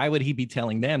 Why would he be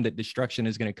telling them that destruction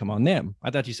is going to come on them?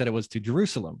 I thought you said it was to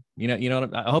Jerusalem.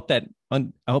 I hope that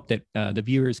the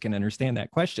viewers can understand that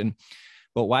question.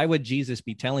 But why would Jesus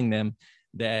be telling them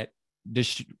that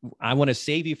I want to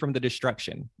save you from the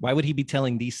destruction. Why would he be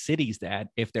telling these cities that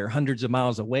if they're hundreds of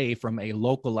miles away from a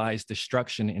localized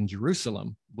destruction in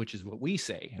Jerusalem, which is what we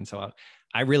say? And so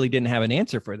I really didn't have an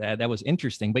answer for that. That was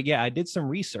interesting. But yeah, I did some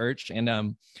research, and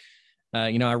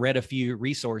I read a few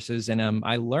resources, and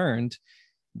I learned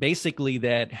basically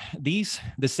that the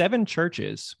seven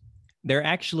churches, they're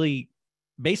actually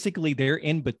basically they're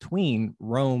in between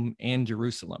Rome and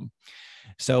Jerusalem.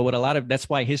 So that's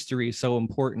why history is so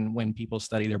important when people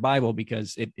study their Bible,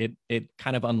 because it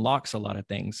kind of unlocks a lot of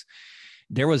things.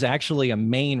 There was actually a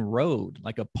main road,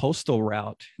 like a postal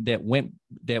route that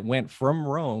went from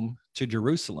Rome to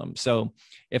Jerusalem. So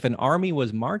if an army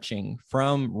was marching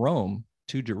from Rome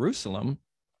to Jerusalem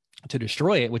to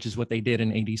destroy it, which is what they did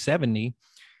in AD 70,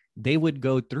 they would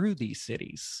go through these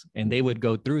cities, and they would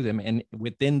go through them. And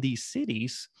within these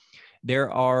cities,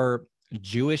 there are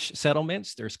Jewish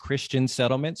settlements, there's Christian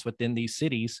settlements within these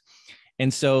cities.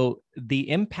 And so the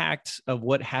impact of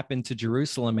what happened to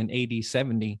Jerusalem in AD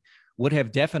 70 would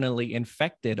have definitely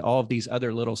infected all of these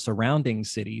other little surrounding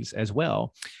cities as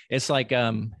well. It's like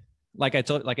I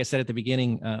said at the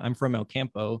beginning, I'm from El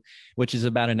Campo, which is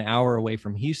about an hour away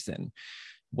from Houston.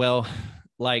 Well,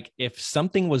 like if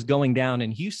something was going down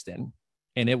in Houston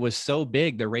and it was so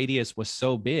big, the radius was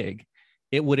so big,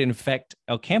 it would infect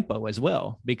El Campo as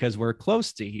well, because we're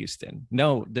close to Houston.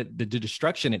 No, the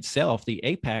destruction itself, the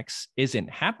apex, isn't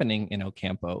happening in El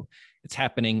Campo. It's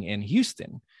happening in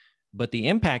Houston. But the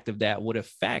impact of that would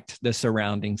affect the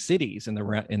surrounding cities and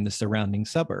the surrounding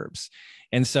suburbs.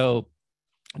 And so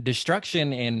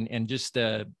destruction and just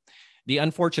the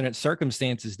unfortunate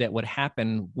circumstances that would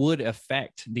happen would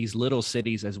affect these little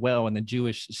cities as well, and the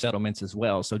Jewish settlements as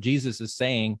well. So Jesus is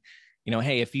saying,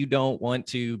 hey, if you don't want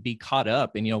to be caught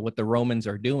up in, what the Romans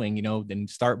are doing, then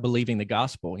start believing the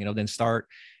gospel, then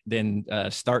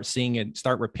start seeing it,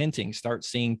 start repenting, start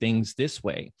seeing things this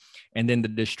way. And then the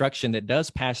destruction that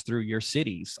does pass through your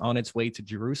cities on its way to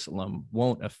Jerusalem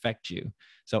won't affect you.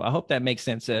 So I hope that makes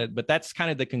sense. But that's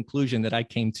kind of the conclusion that I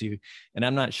came to. And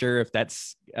I'm not sure if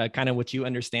that's kind of what you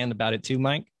understand about it too,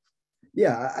 Mike.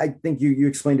 Yeah, I think you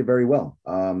explained it very well.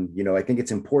 I think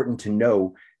it's important to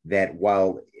know that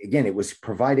while, again, it was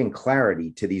providing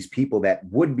clarity to these people that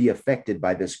would be affected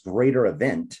by this greater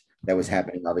event that was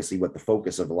happening, obviously what the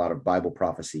focus of a lot of Bible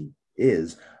prophecy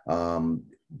is,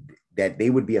 that they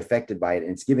would be affected by it.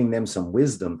 And it's giving them some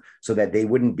wisdom so that they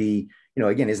wouldn't be,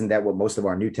 again, isn't that what most of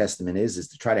our New Testament is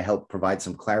to try to help provide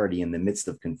some clarity in the midst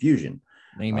of confusion.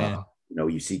 Amen.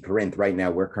 You see Corinth right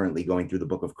now. We're currently going through the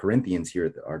book of Corinthians here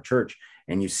at our church.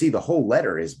 And you see the whole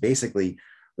letter is basically,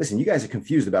 listen, you guys are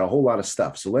confused about a whole lot of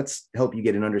stuff. So let's help you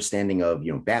get an understanding of,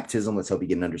 baptism. Let's help you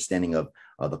get an understanding of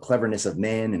the cleverness of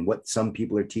man and what some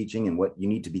people are teaching and what you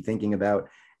need to be thinking about.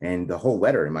 And the whole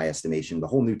letter, in my estimation, the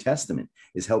whole New Testament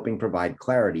is helping provide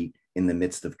clarity in the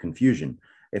midst of confusion.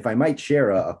 If I might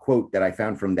share a quote that I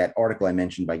found from that article I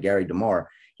mentioned by Gary DeMar,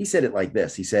 he said it like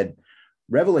this. He said,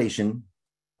 Revelation,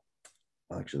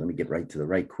 actually, let me get right to the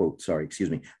right quote. Sorry, excuse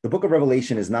me. The book of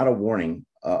Revelation is not a warning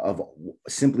of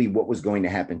simply what was going to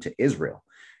happen to Israel.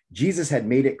 Jesus had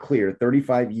made it clear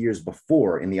 35 years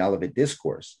before in the Olivet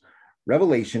Discourse.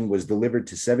 Revelation was delivered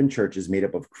to 7 churches made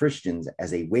up of Christians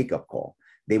as a wake-up call.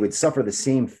 They would suffer the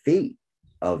same fate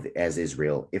as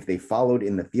Israel if they followed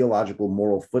in the theological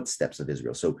moral footsteps of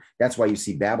Israel. So that's why you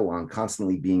see Babylon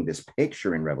constantly being this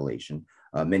picture in Revelation.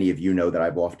 Many of you know that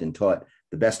I've often taught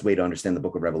the best way to understand the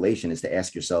book of Revelation is to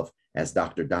ask yourself, as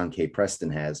Dr. Don K.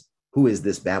 Preston has, who is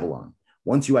this Babylon?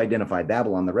 Once you identify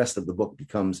Babylon, the rest of the book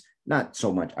becomes not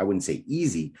so much, I wouldn't say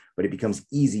easy, but it becomes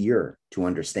easier to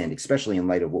understand, especially in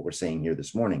light of what we're saying here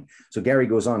this morning. So Gary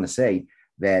goes on to say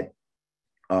that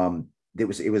it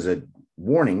was a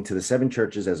warning to the 7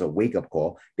 churches as a wake-up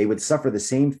call. They would suffer the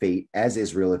same fate as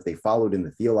Israel if they followed in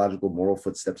the theological moral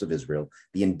footsteps of Israel.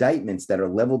 The indictments that are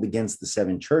leveled against the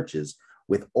 7 churches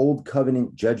with old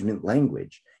covenant judgment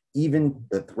language, even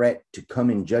the threat to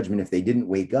come in judgment if they didn't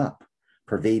wake up,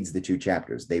 pervades the 2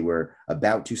 chapters. They were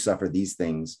about to suffer these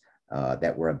things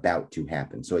that were about to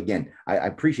happen. So again, I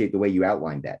appreciate the way you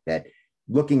outlined that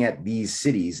looking at these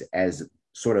cities as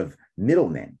sort of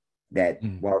middlemen, that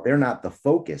while they're not the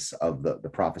focus of the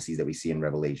prophecies that we see in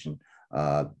Revelation,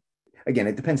 again,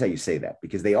 it depends how you say that,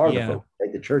 because they are the focus.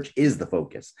 Right? The church is the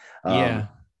focus. But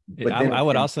then, I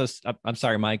would also, I'm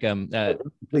sorry, Mike.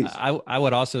 Please. I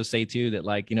would also say too that,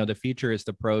 like, the futurist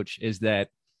approach is that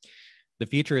The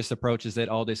futurist approach is that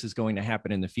all this is going to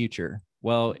happen in the future.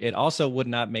 Well, it also would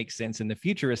not make sense in the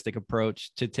futuristic approach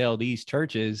to tell these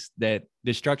churches that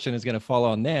destruction is going to fall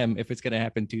on them if it's going to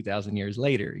happen 2,000 years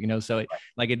later, so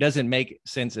it doesn't make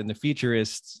sense in the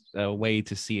futurist way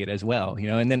to see it as well,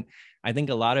 and then I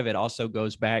think a lot of it also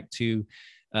goes back to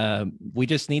we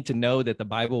just need to know that the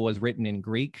Bible was written in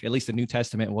Greek, at least the New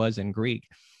Testament was in Greek.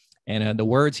 And the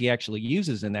words he actually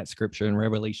uses in that scripture in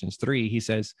Revelations 3, he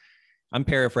says, I'm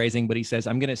paraphrasing, but he says,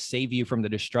 I'm going to save you from the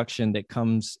destruction that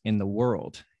comes in the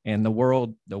world. And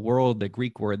the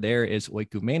Greek word there is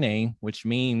oikumene, which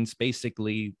means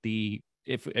basically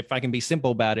if I can be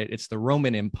simple about it, it's the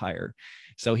Roman Empire.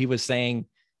 So he was saying,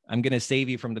 I'm going to save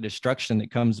you from the destruction that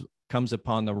comes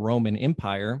upon the Roman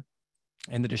Empire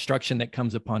and the destruction that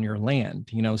comes upon your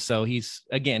land. So he's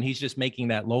just making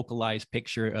that localized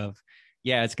picture of,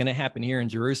 yeah, it's going to happen here in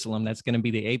Jerusalem. That's going to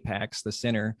be the apex, the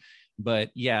center.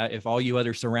 But yeah, if all you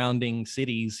other surrounding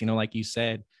cities, like you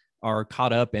said, are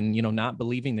caught up in, not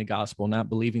believing the gospel, not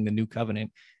believing the new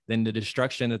covenant, then the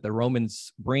destruction that the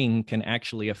Romans bring can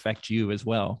actually affect you as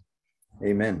well.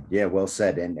 Amen. Yeah, well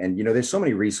said. And there's so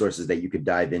many resources that you could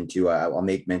dive into. I'll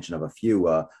make mention of a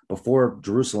few. Before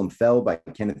Jerusalem Fell by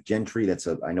Kenneth Gentry. That's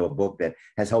I know a book that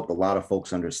has helped a lot of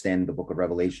folks understand the book of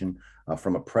Revelation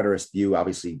from a preterist view.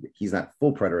 Obviously, he's not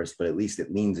full preterist, but at least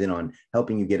it leans in on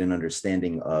helping you get an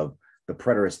understanding of the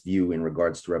preterist view in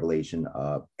regards to Revelation.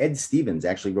 Ed Stevens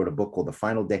actually wrote a book called The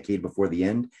Final Decade Before the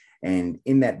End. And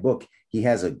in that book, he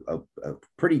has a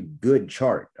pretty good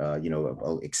chart,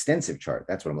 an extensive chart.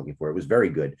 That's what I'm looking for. It was very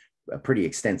good. Pretty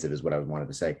extensive is what I wanted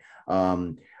to say.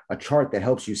 A chart that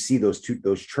helps you see those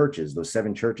churches, those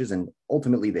 7 churches, and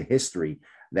ultimately the history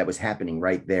that was happening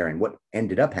right there and what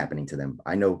ended up happening to them.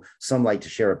 I know some like to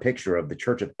share a picture of the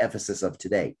church of Ephesus of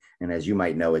today. And as you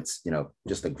might know, it's,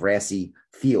 just a grassy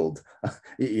field,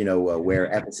 where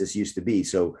Ephesus used to be.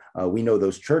 So we know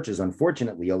those churches,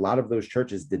 unfortunately, a lot of those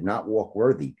churches did not walk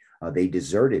worthy. They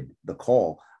deserted the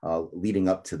call leading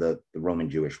up to the Roman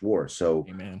Jewish War. So,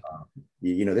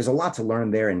 there's a lot to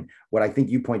learn there. And what I think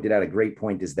you pointed out, a great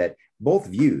point, is that both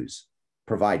views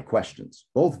provide questions.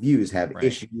 Both views have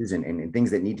issues and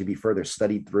things that need to be further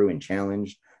studied through and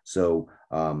challenged. So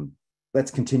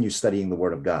let's continue studying the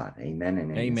Word of God. Amen.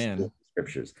 And amen.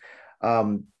 Scriptures.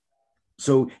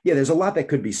 So yeah, there's a lot that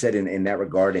could be said in that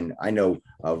regard. And I know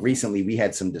recently we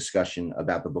had some discussion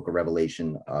about the book of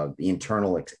Revelation, the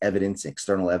internal evidence,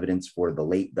 external evidence for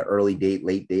the early date,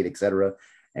 late date, etc.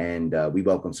 And we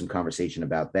welcome some conversation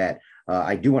about that.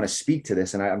 I do want to speak to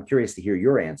this, and I'm curious to hear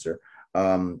your answer.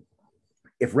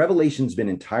 If Revelation's been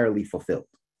entirely fulfilled,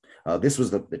 this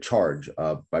was the charge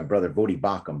by Brother Vodi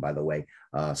Bakum, by the way,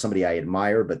 somebody I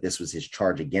admire, but this was his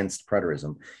charge against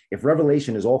preterism. If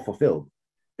Revelation is all fulfilled,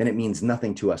 then it means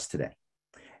nothing to us today.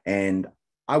 And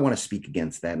I want to speak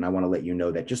against that. And I want to let you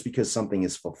know that just because something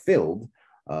is fulfilled,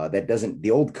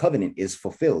 the old covenant is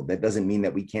fulfilled. That doesn't mean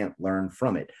that we can't learn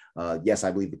from it. Yes, I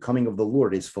believe the coming of the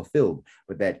Lord is fulfilled,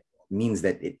 but that means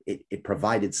that it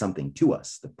provided something to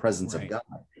us, the presence of God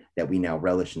that we now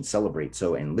relish and celebrate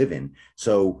and live in.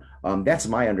 So that's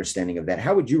my understanding of that.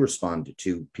 How would you respond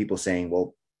to people saying,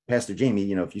 well, Pastor Jamey,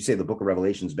 if you say the book of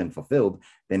Revelation has been fulfilled,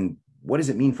 then what does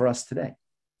it mean for us today?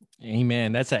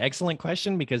 Amen. That's an excellent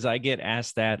question, because I get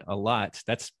asked that a lot.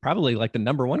 That's probably like the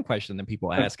number one question that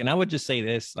people ask. And I would just say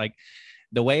this, like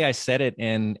the way I said it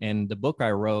in the book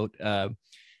I wrote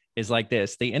is like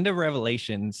this: the end of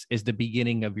Revelations is the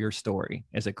beginning of your story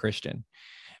as a Christian,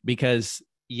 because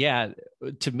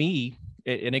to me,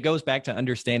 and it goes back to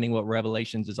understanding what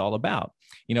Revelations is all about.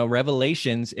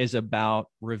 Revelations is about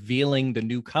revealing the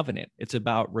new covenant. It's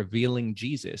about revealing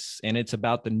Jesus, and it's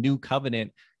about the new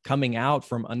covenant coming out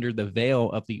from under the veil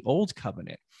of the old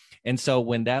covenant. And so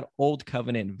when that old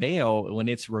covenant veil, when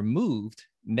it's removed,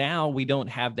 now we don't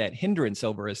have that hindrance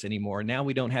over us anymore. Now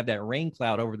we don't have that rain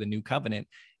cloud over the new covenant.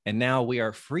 And now we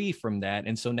are free from that.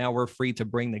 And so now we're free to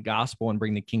bring the gospel and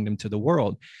bring the kingdom to the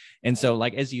world. And so,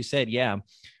 like, as you said,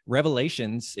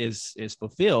 Revelations is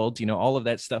fulfilled. All of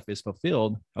that stuff is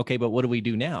fulfilled. Okay, but what do we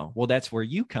do now? Well, that's where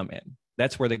you come in.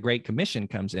 That's where the Great Commission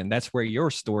comes in. That's where your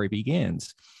story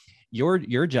begins.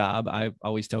 Your job, I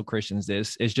always tell Christians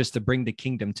this, is just to bring the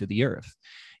kingdom to the earth.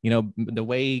 The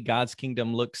way God's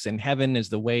kingdom looks in heaven is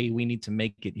the way we need to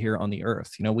make it here on the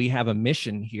earth. We have a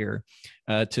mission here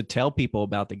to tell people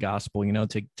about the gospel,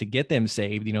 to get them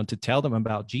saved, to tell them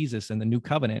about Jesus and the new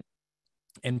covenant.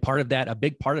 And a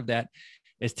big part of that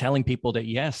is telling people that,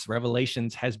 yes,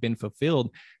 Revelations has been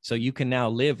fulfilled. So you can now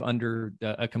live under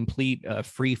a complete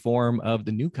free form of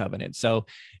the new covenant. So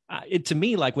to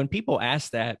me, like when people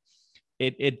ask that,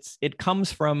 it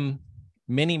comes from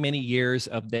many, many years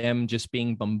of them just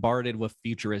being bombarded with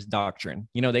futurist doctrine.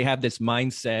 You know, they have this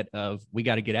mindset of, we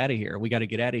got to get out of here. We got to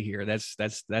get out of here. That's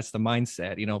the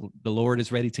mindset. You know, the Lord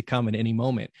is ready to come at any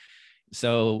moment.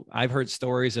 So I've heard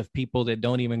stories of people that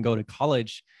don't even go to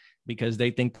college because they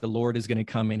think the Lord is going to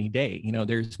come any day. You know,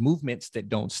 there's movements that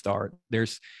don't start.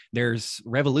 There's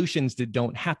revolutions that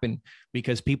don't happen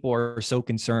because people are so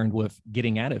concerned with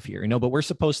getting out of here. You know, but we're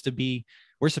supposed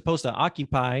to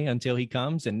occupy until he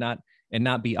comes and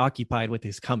not be occupied with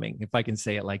his coming, if I can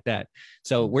say it like that.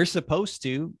 So we're supposed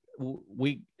to,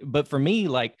 but for me,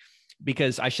 like,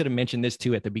 because I should have mentioned this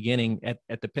too at the beginning,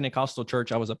 at the Pentecostal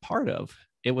church I was a part of,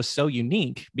 it was so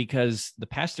unique because the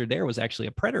pastor there was actually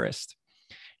a preterist.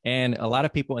 And a lot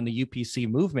of people in the UPC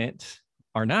movement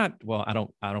are not, well, I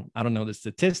don't know the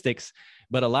statistics,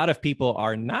 but a lot of people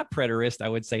are not preterist, I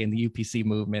would say, in the UPC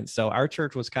movement. So our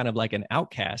church was kind of like an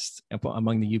outcast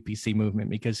among the UPC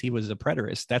movement because he was a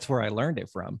preterist. That's where I learned it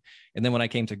from. And then when I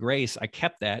came to Grace, I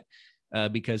kept that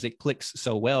because it clicks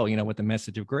so well, you know, with the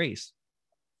message of grace.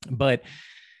 But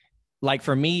like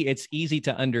for me, it's easy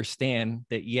to understand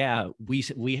that, yeah, we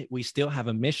still have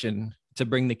a mission to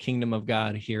bring the kingdom of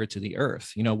God here to the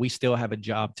earth. You know, we still have a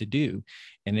job to do.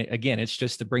 And again, it's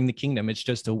just to bring the kingdom. It's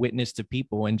just to witness to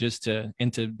people and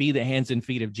to be the hands and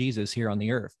feet of Jesus here on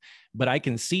the earth. But I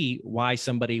can see why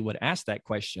somebody would ask that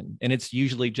question. And it's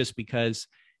usually just because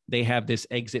they have this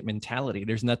exit mentality.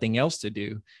 There's nothing else to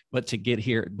do but to get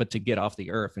here, but to get off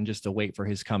the earth and just to wait for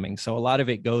his coming. So a lot of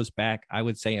it goes back, I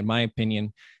would say, in my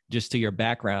opinion, just to your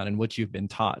background and what you've been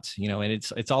taught, you know, and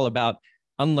it's all about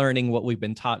unlearning what we've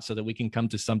been taught so that we can come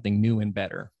to something new and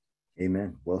better.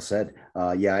 Amen. Well said.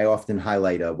 Yeah, I often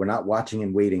highlight we're not watching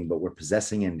and waiting, but we're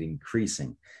possessing and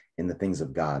increasing in the things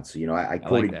of God. So, you know, I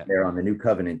quoted like there on the new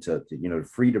covenant to, you know,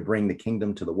 free to bring the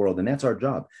kingdom to the world. And that's our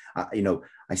job. You know,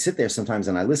 I sit there sometimes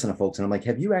and I listen to folks and I'm like,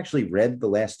 have you actually read the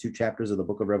last 2 chapters of the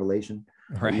book of Revelation?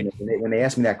 Right. You know, when they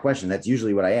ask me that question, that's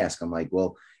usually what I ask. I'm like,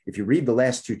 well, if you read the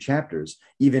last 2 chapters,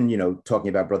 even, you know, talking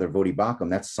about Brother Vodi Bakum,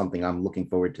 that's something I'm looking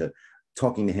forward to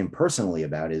talking to him personally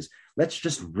about, is let's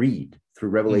just read through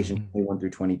Revelation 21 through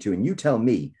 22. And you tell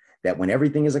me that when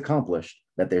everything is accomplished,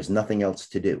 that there's nothing else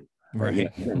to do.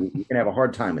 Right. You know, you can have a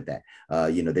hard time with that.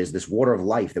 You know, there's this water of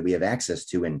life that we have access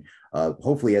to. And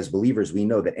hopefully as believers, we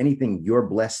know that anything you're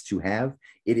blessed to have,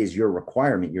 it is your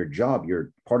requirement, your job,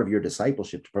 your part of your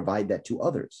discipleship to provide that to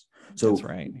others. So that's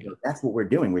right. You know, that's what we're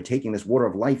doing. We're taking this water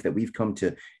of life that we've come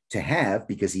to have,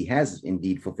 because he has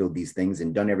indeed fulfilled these things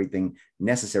and done everything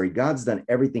necessary. God's done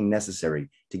everything necessary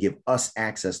to give us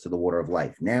access to the water of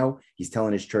life. Now he's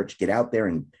telling his church, get out there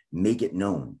and make it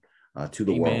known to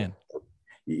the world.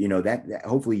 You know, that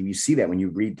hopefully you see that when you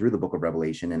read through the book of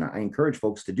Revelation. And I encourage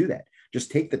folks to do that.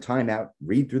 Just take the time out,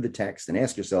 read through the text and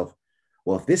ask yourself,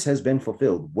 well, if this has been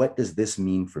fulfilled, what does this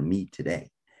mean for me today?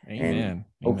 Amen. And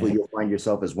hopefully you'll find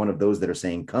yourself as one of those that are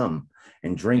saying, come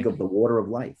and drink of the water of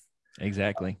life.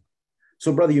 Exactly.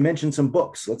 So, brother, you mentioned some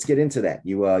books. Let's get into that.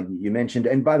 You mentioned,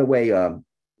 and by the way, you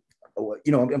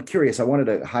know, I'm curious. I wanted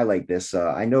to highlight this.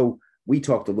 I know we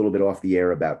talked a little bit off the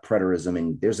air about preterism,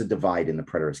 and there's a divide in the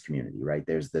preterist community, right?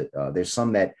 There's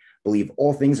some that believe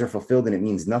all things are fulfilled and it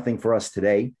means nothing for us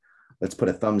today. Let's put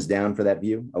a thumbs down for that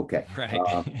view. Okay. Right.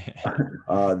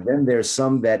 Then there's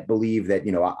some that believe that,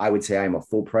 you know, I would say I'm a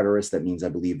full preterist. That means I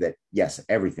believe that, yes,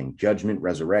 everything, judgment,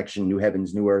 resurrection, new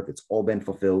heavens, new earth, it's all been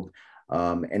fulfilled.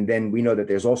 And then we know that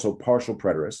there's also partial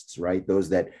preterists, right? Those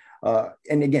that,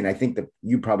 and again, I think that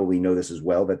you probably know this as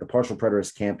well, that the partial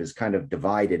preterist camp is kind of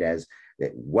divided as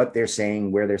what they're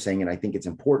saying, where they're saying. And I think it's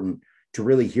important to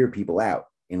really hear people out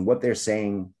in what they're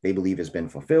saying they believe has been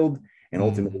fulfilled and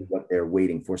ultimately what they're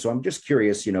waiting for. So I'm just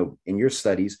curious, you know, in your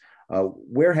studies,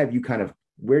 where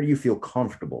do you feel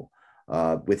comfortable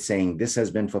with saying this has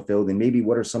been fulfilled? And maybe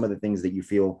what are some of the things that you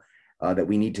feel that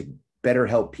we need to better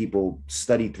help people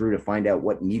study through to find out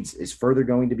what is further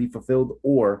going to be fulfilled,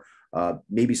 or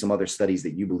maybe some other studies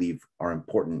that you believe are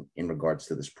important in regards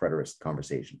to this preterist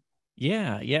conversation?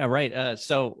 Yeah, right.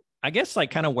 So I guess like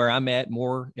kind of where I'm at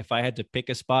more, if I had to pick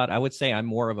a spot, I would say I'm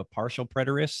more of a partial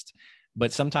preterist.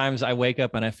 But sometimes I wake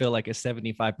up and I feel like a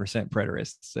 75%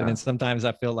 preterist. And then sometimes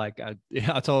I feel like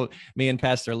I told me and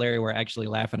Pastor Larry were actually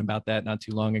laughing about that not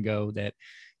too long ago, that,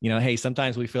 you know, hey,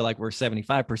 sometimes we feel like we're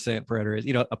 75% preterist.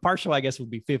 You know, a partial, I guess, would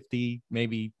be 50,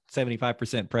 maybe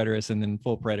 75% preterist and then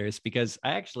full preterist, because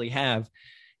I actually have,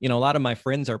 you know, a lot of my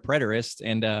friends are preterists,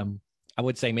 and I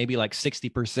would say maybe like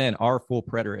 60% are full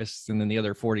preterists, and then the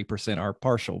other 40% are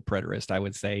partial preterist, I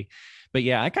would say. But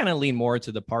yeah, I kind of lean more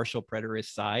to the partial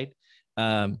preterist side.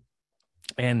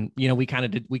 And, you know, we kind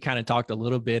of talked a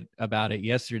little bit about it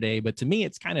yesterday, but to me,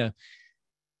 it's kind of,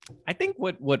 I think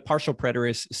what partial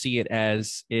preterists see it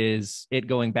as is it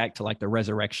going back to like the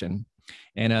resurrection.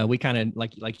 And we kind of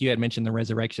like you had mentioned the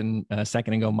resurrection a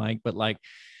second ago, Mike, but like,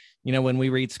 when we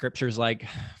read scriptures like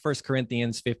First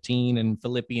Corinthians 15 and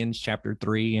Philippians chapter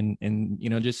 3 and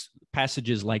just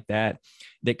passages like that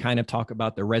that kind of talk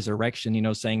about the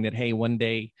resurrection, saying that, hey, one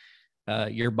day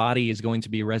your body is going to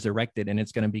be resurrected and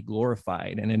it's going to be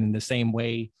glorified. And in the same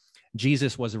way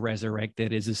Jesus was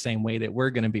resurrected is the same way that we're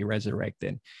going to be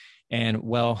resurrected. And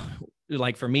well,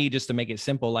 like for me, just to make it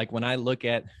simple, like when I look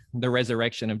at the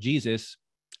resurrection of Jesus,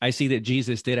 I see that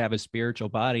Jesus did have a spiritual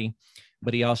body,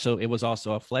 but it was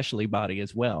also a fleshly body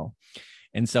as well.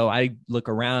 And so I look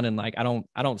around and like, I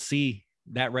don't see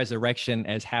that resurrection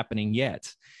as happening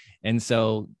yet. And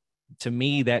so to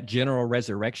me, that general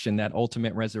resurrection, that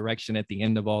ultimate resurrection at the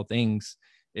end of all things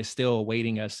is still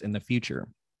awaiting us in the future.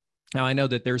 Now I know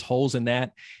that there's holes in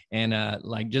that. And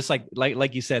like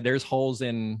you said, there's holes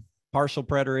in partial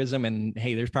preterism, and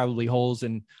hey, there's probably holes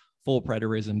in full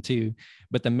preterism too.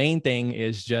 But the main thing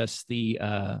is just the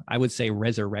I would say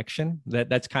resurrection.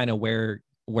 That's kind of where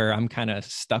I'm kind of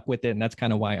stuck with it, and that's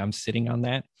kind of why I'm sitting on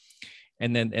that.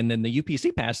 And then the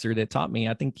UPC pastor that taught me,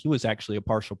 I think he was actually a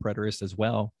partial preterist as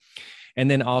well. And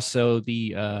then also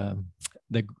the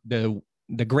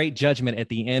great judgment at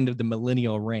the end of the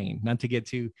millennial reign. Not to get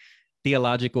too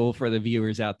theological for the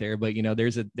viewers out there, but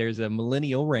there's a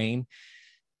millennial reign.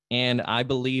 And I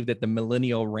believe that the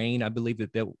millennial reign, I believe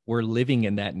that we're living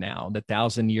in that now, the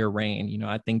 1,000-year reign.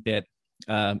 I think that,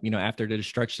 after the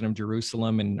destruction of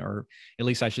Jerusalem, or at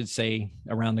least I should say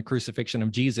around the crucifixion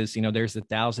of Jesus, there's the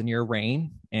 1,000-year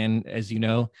reign. And as you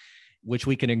know, which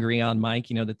we can agree on, Mike,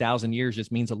 the 1,000 years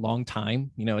just means a long time.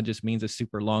 It just means a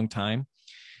super long time.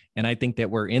 And I think that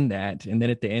we're in that. And then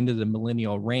at the end of the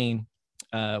millennial reign,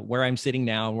 where I'm sitting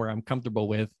now, where I'm comfortable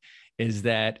with, is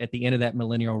that at the end of that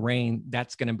millennial reign,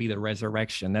 that's going to be the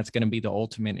resurrection. That's going to be the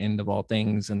ultimate end of all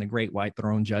things and the great white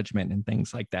throne judgment and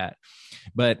things like that.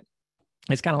 But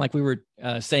it's kind of like we were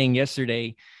saying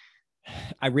yesterday,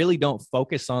 I really don't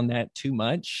focus on that too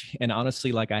much. And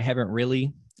honestly, like I haven't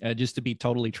really, just to be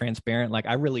totally transparent, like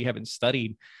I really haven't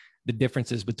studied the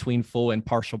differences between full and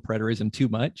partial preterism too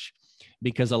much,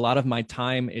 because a lot of my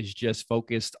time is just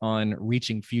focused on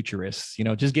reaching futurists,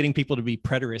 just getting people to be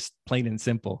preterist, plain and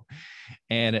simple.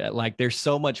 And like, there's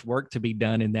so much work to be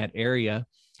done in that area.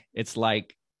 It's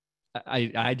like,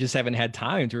 I just haven't had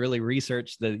time to really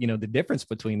research the difference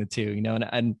between the two,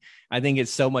 and I think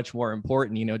it's so much more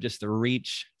important, just to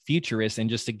reach futurists and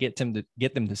just to get them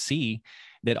to see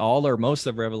that all or most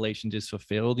of Revelation is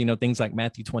fulfilled, things like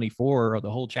Matthew 24 or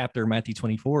the whole chapter of Matthew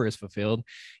 24 is fulfilled,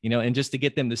 and just to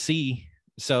get them to see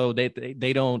so that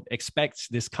they don't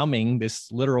expect this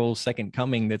literal second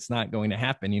coming that's not going to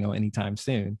happen, anytime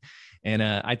soon. And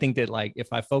I think that like,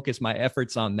 if I focus my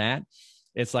efforts on that,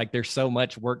 it's like there's so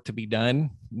much work to be done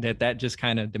that just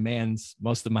kind of demands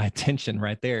most of my attention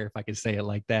right there, if I could say it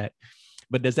like that.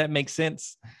 But does that make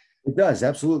sense? It does,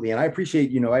 absolutely. And I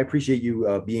appreciate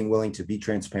you being willing to be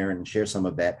transparent and share some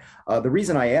of that. The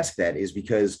reason I ask that is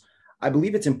because I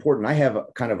believe it's important. I have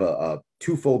kind of a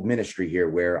twofold ministry here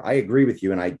where I agree with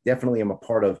you, and I definitely am a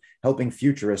part of helping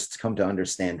futurists come to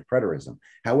understand preterism.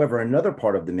 However, another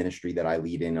part of the ministry that I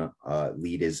lead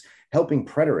is helping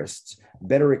preterists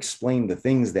better explain the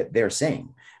things that they're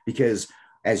saying. Because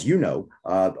as you know,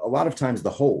 a lot of times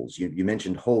the holes, you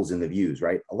mentioned holes in the views,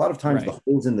 right? A lot of times the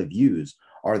holes in the views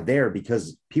are there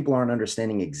because people aren't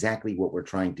understanding exactly what we're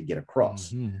trying to get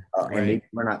across. And maybe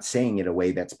we're not saying it in a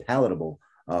way that's palatable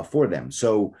for them.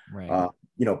 So,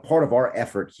 part of our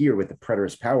effort here with the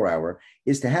Preterist Power Hour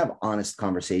is to have honest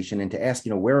conversation and to ask,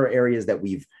 where are areas that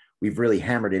we've really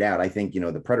hammered it out. I think, the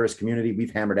Preterist community,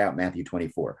 we've hammered out Matthew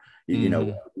 24.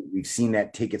 We've seen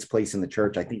that take its place in the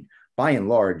church. I think by and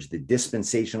large, the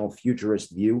dispensational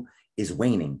futurist view is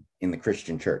waning in the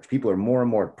Christian church. People are more and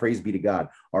more, praise be to God,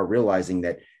 are realizing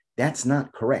that that's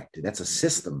not correct. That's a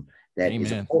system that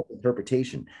is a false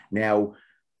interpretation. Now,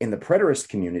 in the preterist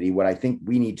community, what I think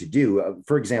we need to do,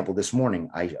 for example, this morning,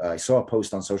 I saw a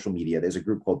post on social media. There's a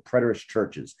group called Preterist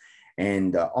Churches.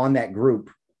 And on that group,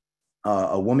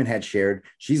 a woman had shared,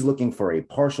 she's looking for a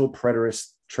partial preterist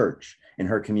church in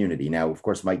her community. Now, of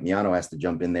course, Mike Miano has to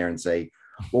jump in there and say,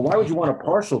 well, why would you want a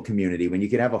partial community when you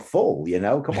could have a full,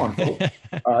 come on, folks.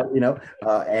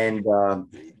 And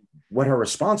what her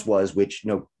response was, which,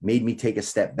 made me take a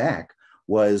step back,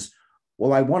 was,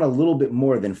 well, I want a little bit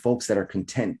more than folks that are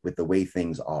content with the way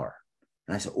things are.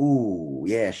 And I said, oh,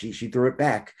 yeah, she threw it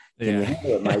back. Can you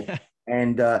handle it, Mike?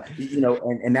 And,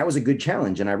 and that was a good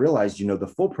challenge. And I realized,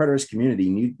 the full preterist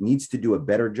community needs to do a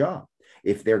better job.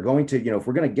 If they're going to, if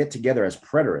we're going to get together as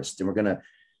preterists and we're going to,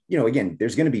 again,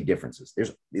 there's going to be differences.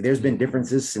 There's been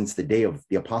differences since the day of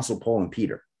the Apostle Paul and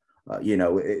Peter.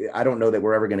 I don't know that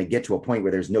we're ever going to get to a point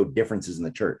where there's no differences in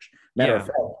the church. Matter of Yeah.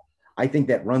 fact, I think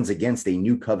that runs against a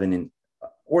new covenant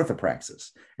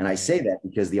orthopraxis. And I Right. say that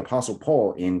because the Apostle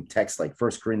Paul, in texts like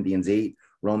 1 Corinthians 8,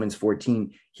 Romans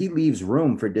 14, he leaves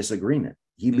room for disagreement.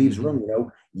 He leaves room, Hmm.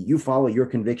 you follow your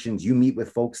convictions, you meet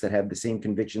with folks that have the same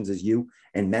convictions as you,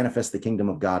 and manifest the kingdom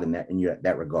of God in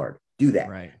that regard. Do that.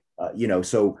 Right.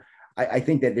 So I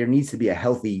think that there needs to be a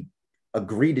healthy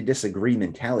agree to disagree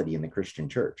mentality in the Christian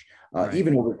church, Right.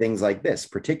 even over things like this,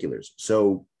 particulars.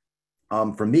 So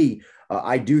for me,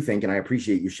 I do think, and I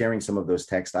appreciate you sharing some of those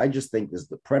texts. I just think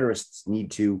the preterists need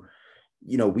to,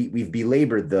 we've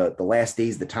belabored the last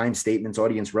days, the time statements,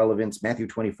 audience relevance, Matthew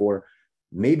 24.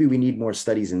 Maybe we need more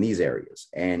studies in these areas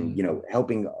and, Hmm.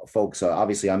 helping folks.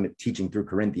 Obviously, I'm teaching through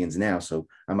Corinthians now, so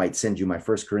I might send you my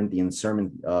 1 Corinthians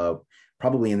sermon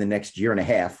probably in the next year and a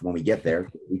half when we get there.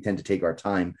 We tend to take our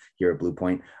time here at Blue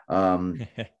Point.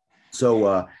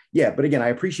 Yeah, but again, I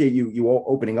appreciate you all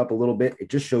opening up a little bit. It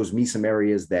just shows me some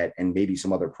areas that, and maybe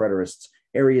some other preterists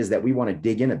areas that we want to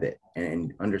dig in a bit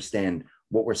and understand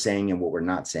what we're saying and what we're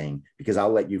not saying, because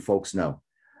I'll let you folks know.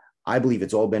 I believe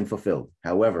it's all been fulfilled.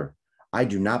 However, I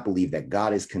do not believe that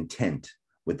God is content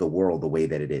with the world the way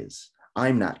that it is.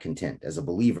 I'm not content as a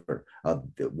believer,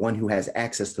 the one who has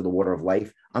access to the water of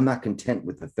life. I'm not content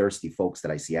with the thirsty folks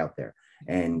that I see out there.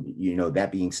 And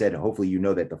that being said, hopefully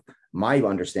that my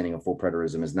understanding of full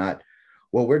preterism is not,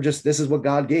 well, this is what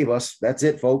God gave us. That's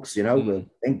it, folks. Mm.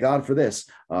 Thank God for this.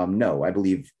 No, I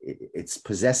believe it's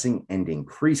possessing and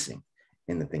increasing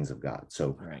in the things of God.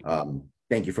 So Right.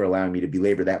 thank you for allowing me to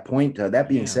belabor that point. That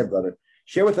being Yeah. said, brother,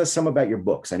 share with us some about your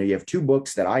books. I know you have two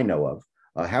books that I know of.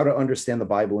 How to Understand the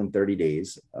Bible in 30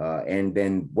 Days, and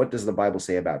then What Does the Bible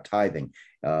Say About Tithing?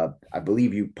 I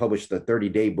believe you published the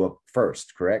 30-day book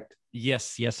first, correct?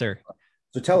 Yes. Yes, sir.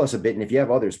 So tell us a bit, and if you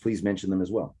have others, please mention them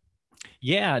as well.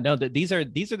 Yeah, no, these are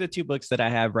the two books that I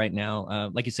have right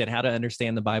now. Like you said, How to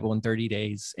Understand the Bible in 30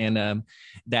 Days, and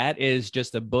that is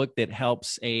just a book that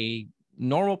helps a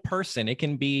normal person. It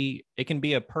can be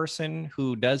a person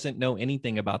who doesn't know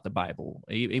anything about the Bible,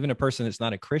 even a person that's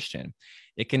not a Christian.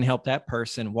 It can help that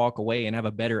person walk away and have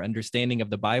a better understanding of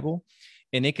the Bible,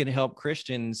 and it can help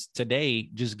Christians today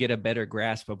just get a better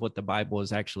grasp of what the Bible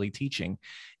is actually teaching.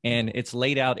 And it's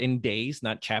laid out in days,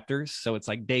 not chapters. So it's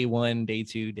like day 1, day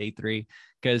 2, day 3,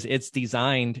 because it's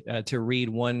designed to read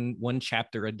one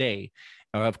chapter a day.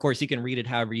 Of course, you can read it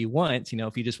however you want,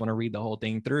 if you just want to read the whole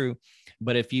thing through.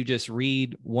 But if you just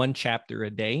read one chapter a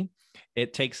day,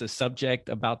 it takes a subject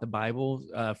about the Bible.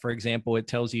 For example, it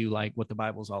tells you like what the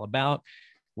Bible is all about.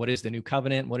 What is the new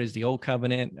covenant? What is the old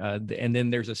covenant? And then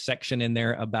there's a section in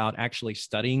there about actually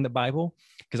studying the Bible,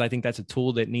 because I think that's a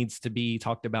tool that needs to be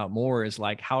talked about more, is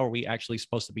like, how are we actually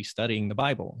supposed to be studying the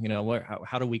Bible?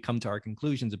 How do we come to our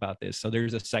conclusions about this? So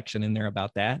there's a section in there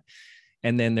about that.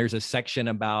 And then there's a section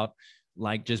about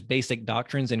like just basic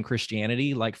doctrines in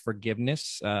Christianity, like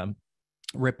forgiveness,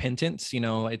 repentance,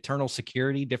 eternal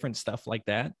security, different stuff like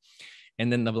that.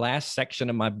 And then the last section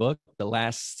of my book, the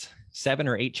last 7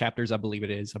 or 8 chapters, I believe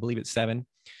it's 7,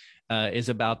 is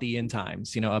about the end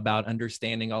times, about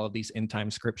understanding all of these end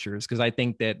time scriptures. Because I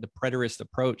think that the preterist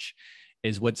approach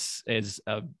is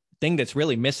a thing that's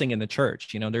really missing in the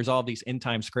church. There's all these end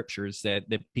time scriptures that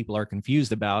people are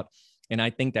confused about. And I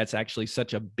think that's actually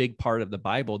such a big part of the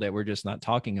Bible that we're just not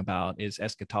talking about, is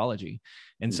eschatology.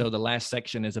 And so the last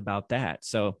section is about that.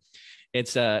 So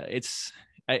it's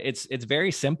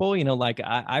very simple. Like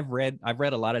I've read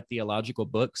a lot of theological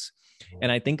books,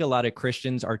 and I think a lot of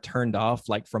Christians are turned off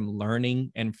like from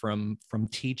learning and from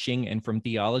teaching and from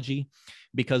theology,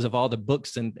 because of all the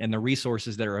books and the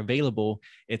resources that are available.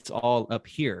 It's all up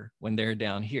here when they're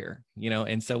down here,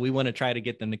 and so we want to try to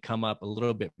get them to come up a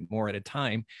little bit more at a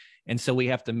time. And so we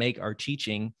have to make our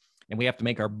teaching and we have to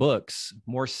make our books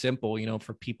more simple,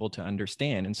 for people to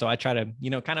understand. And so I try to,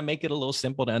 kind of make it a little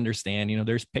simple to understand.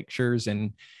 There's pictures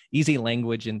and easy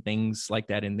language and things like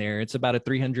that in there. It's about a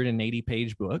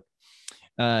 380-page book.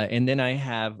 And then I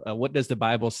have What Does the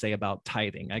Bible Say About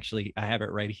Tithing? Actually, I have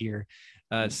it right here.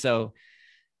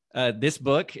 This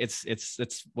book,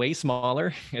 it's way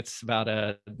smaller. It's about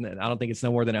I don't think it's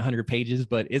no more than 100 pages,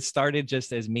 but it started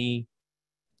just as me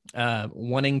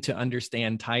wanting to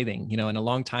understand tithing, and a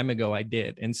long time ago I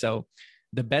did. And so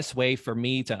the best way for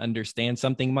me to understand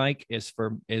something, Mike, is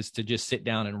to just sit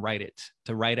down and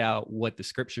to write out what the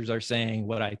scriptures are saying,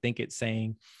 what I think it's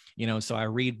saying. So I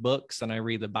read books and I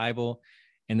read the Bible,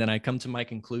 and then I come to my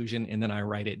conclusion and then I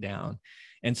write it down.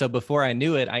 And so before I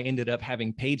knew it, I ended up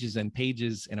having pages and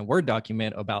pages in a Word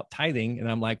document about tithing. And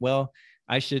I'm like, well,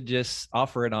 I should just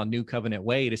offer it on New Covenant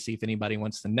Way to see if anybody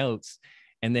wants the notes.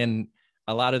 And then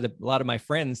a lot of my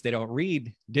friends, they don't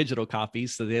read digital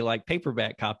copies, so they like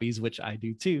paperback copies, which I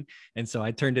do too. And so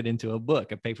I turned it into a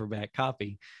book, a paperback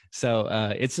copy. So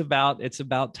it's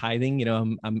about tithing. You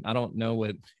know, I don't know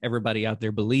what everybody out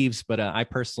there believes, but I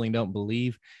personally don't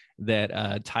believe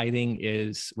that tithing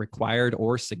is required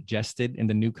or suggested in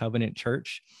the New Covenant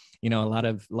Church. You know,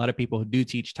 a lot of people who do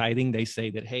teach tithing, they say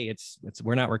that, hey, it's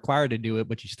we're not required to do it,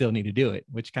 but you still need to do it,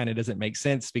 which kind of doesn't make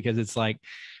sense, because it's like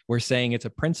we're saying it's a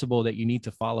principle that you need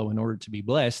to follow in order to be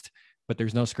blessed, but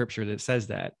there's no scripture that says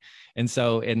that. And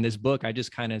so in this book, I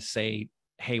just kind of say,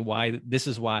 hey, this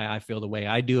is why I feel the way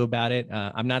I do about it.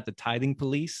 I'm not the tithing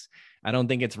police. I don't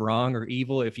think it's wrong or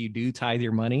evil if you do tithe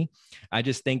your money. I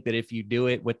just think that if you do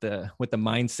it with the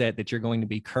mindset that you're going to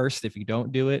be cursed if you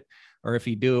don't do it, or if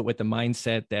you do it with the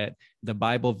mindset that the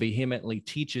Bible vehemently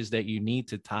teaches that you need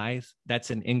to tithe, that's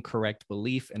an incorrect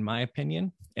belief, in my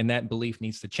opinion. And that belief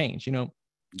needs to change. You know,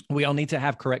 we all need to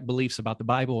have correct beliefs about the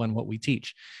Bible and what we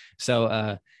teach.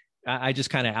 So I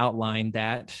just kind of outlined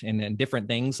that, and then different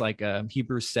things like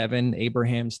Hebrews 7,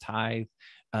 Abraham's tithe,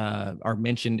 are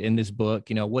mentioned in this book.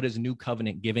 You know, what does new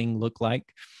covenant giving look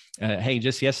like? Hey,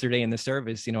 just yesterday in the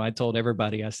service, you know, I told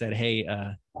everybody, I said, hey,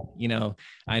 you know,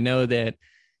 I know that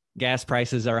gas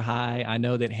prices are high. I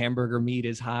know that hamburger meat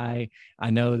is high. I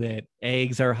know that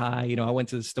eggs are high. You know, I went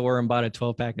to the store and bought a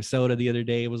 12-pack of soda the other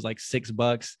day. It was like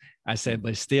 $6. I said,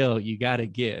 but still, you got to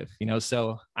give, you know,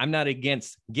 so I'm not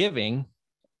against giving,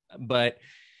 but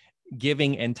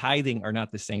giving and tithing are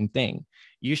not the same thing.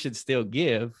 You should still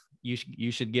give.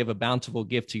 You should give a bountiful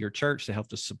gift to your church to help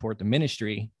to support the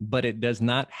ministry, but it does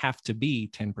not have to be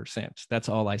 10%. That's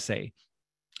all I say.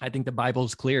 I think the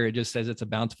Bible's clear. It just says it's a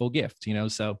bountiful gift, you know,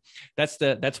 so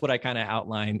that's what I kind of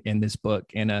outline in this book.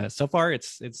 And so far it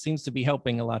seems to be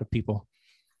helping a lot of people.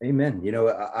 Amen. You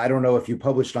know, I don't know if you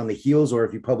published on the heels or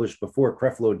if you published before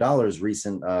Creflo Dollar's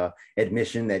recent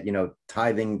admission that, you know,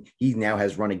 tithing, he now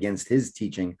has run against his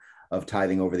teaching of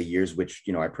tithing over the years, which,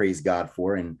 you know, I praise God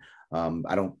for. And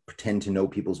I don't pretend to know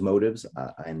people's motives,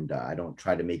 and I don't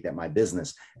try to make that my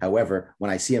business. However, when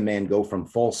I see a man go from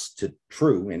false to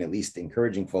true, and at least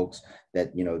encouraging folks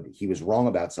that, you know, he was wrong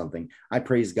about something, I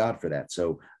praise God for that.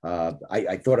 So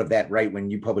I thought of that right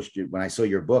when you published it. When I saw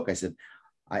your book, I said,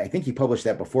 I think he published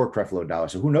that before Creflo Dollar.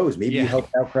 So who knows? Maybe you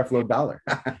helped out Creflo Dollar.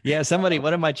 Yeah,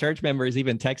 one of my church members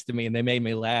even texted me, and they made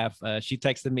me laugh. She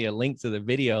texted me a link to the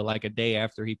video like a day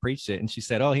after he preached it, and she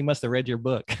said, "Oh, he must have read your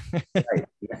book." Right.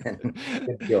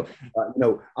 Good deal. You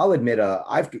know, I'll admit,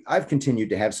 I've continued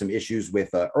to have some issues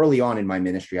with early on in my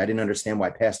ministry. I didn't understand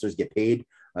why pastors get paid.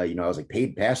 You know, I was like,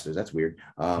 paid pastors, that's weird.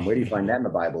 Where do you find that in the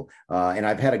Bible? And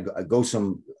I've had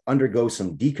to undergo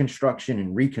some deconstruction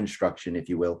and reconstruction, if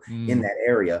you will, in that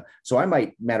area. So I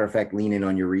might, matter of fact, lean in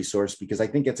on your resource, because I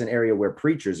think it's an area where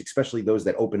preachers, especially those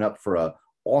that open up for a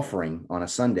offering on a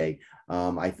Sunday,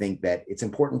 I think that it's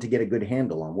important to get a good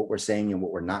handle on what we're saying and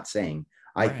what we're not saying.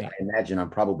 Right. I imagine I'm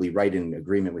probably right in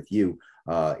agreement with you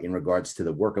in regards to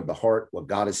the work of the heart, what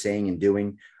God is saying and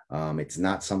doing. It's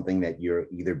not something that you're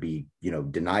either be, you know,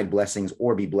 denied blessings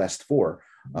or be blessed for,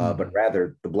 but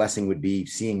rather the blessing would be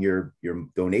seeing your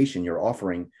donation, your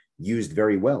offering used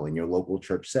very well in your local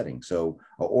church setting. So,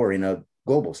 or in a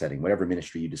global setting, whatever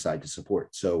ministry you decide to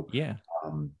support. So, yeah,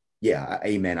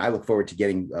 amen. I look forward to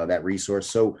getting that resource.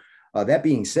 So, that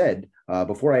being said,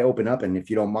 before I open up, and if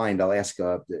you don't mind, I'll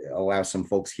allow some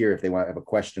folks here if they want to have a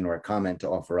question or a comment to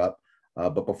offer up.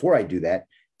 But before I do that,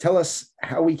 tell us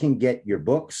how we can get your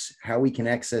books, how we can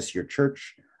access your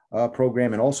church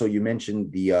program, and also you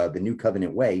mentioned the New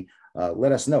Covenant Way.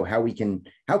 Let us know how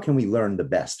can we learn the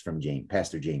best from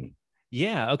Pastor Jamey.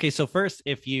 Yeah. Okay. So first,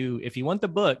 if you want the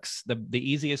books, the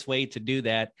easiest way to do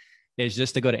that is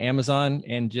just to go to Amazon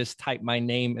and just type my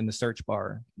name in the search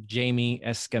bar, Jamey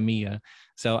Escamilla.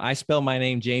 So I spell my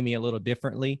name Jamey a little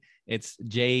differently. It's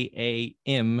Jamey.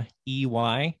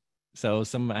 So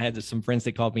I had some friends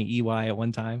that called me EY at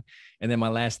one time, and then my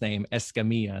last name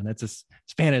Escamilla, and that's a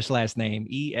Spanish last name,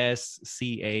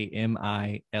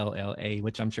 Escamilla,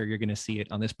 which I'm sure you're going to see it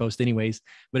on this post anyways.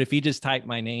 But if you just type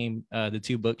my name, the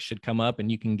two books should come up, and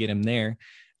you can get them there.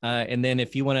 And then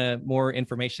if you want more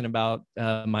information about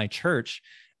my church,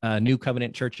 New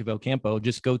Covenant Church of El Campo,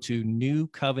 just go to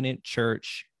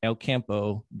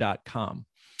newcovenantchurchelcampo.com.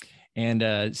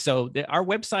 And so our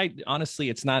website, honestly,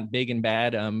 it's not big and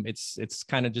bad. It's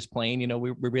kind of just plain, you know,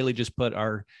 we really just put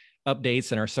our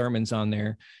updates and our sermons on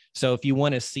there. So if you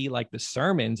want to see like the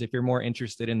sermons, if you're more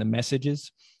interested in the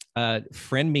messages,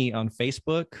 friend me on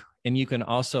Facebook, and you can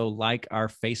also like our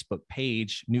Facebook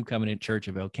page, New Covenant Church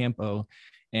of El Campo.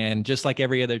 And just like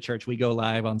every other church, we go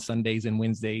live on Sundays and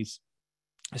Wednesdays.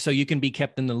 So you can be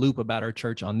kept in the loop about our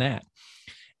church on that.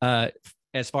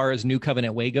 As far as New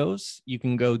Covenant Way goes, you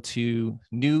can go to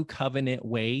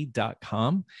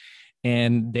newcovenantway.com.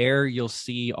 And there you'll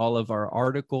see all of our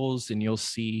articles and you'll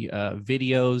see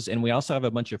videos. And we also have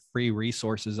a bunch of free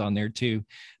resources on there too.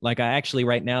 Like I actually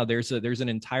right now, there's an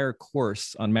entire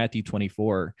course on Matthew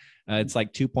 24. It's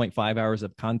like 2.5 hours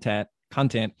of content.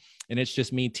 And it's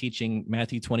just me teaching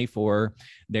Matthew 24.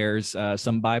 There's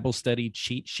some Bible study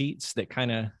cheat sheets that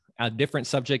kind of different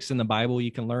subjects in the Bible.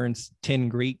 You can learn 10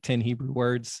 Greek, 10 Hebrew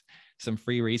words, some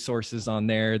free resources on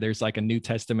there. There's like a New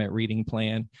Testament reading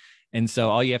plan. And so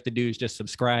all you have to do is just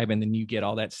subscribe and then you get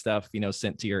all that stuff,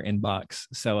 sent to your inbox.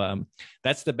 So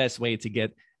that's the best way to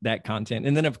get that content.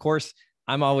 And then of course,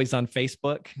 I'm always on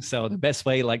Facebook. So the best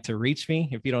way to reach me,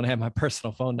 if you don't have my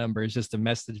personal phone number, is just to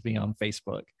message me on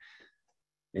Facebook.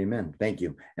 Amen. Thank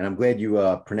you. And I'm glad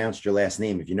you pronounced your last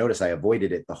name. If you notice, I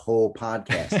avoided it the whole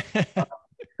podcast.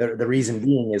 The reason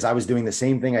being is I was doing the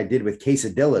same thing I did with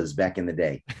quesadillas back in the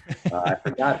day. I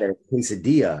forgot that it's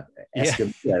quesadilla,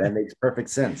 Escamilla. Yeah. That makes perfect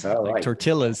sense. All right.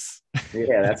 Tortillas.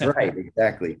 Yeah, that's right.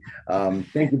 Exactly.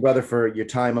 Thank you, brother, for your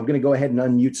time. I'm going to go ahead and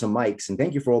unmute some mics. And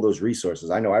thank you for all those resources.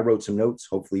 I know I wrote some notes.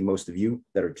 Hopefully, most of you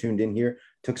that are tuned in here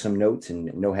took some notes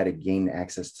and know how to gain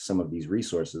access to some of these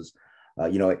resources.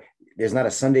 There's not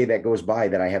a Sunday that goes by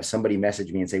that I have somebody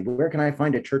message me and say, where can I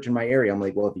find a church in my area? I'm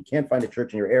like, well, if you can't find a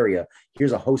church in your area,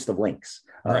 here's a host of links.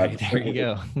 Right, there you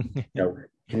go.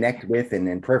 Connect with,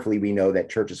 and prayerfully, we know that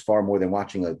church is far more than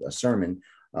watching a sermon.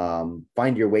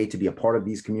 Find your way to be a part of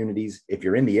these communities. If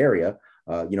you're in the area,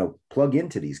 plug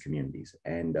into these communities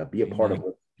and be a part of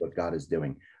what God is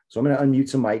doing. So I'm going to unmute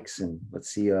some mics and let's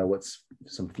see what's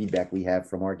some feedback we have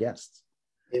from our guests.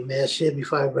 Hey, may I share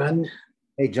before I run?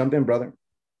 Hey, jump in, brother.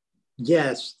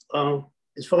 Yes.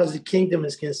 As far as the kingdom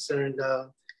is concerned,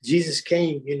 Jesus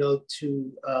came,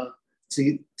 to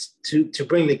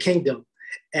bring the kingdom,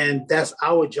 and that's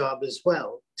our job as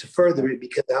well, to further it,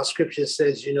 because our scripture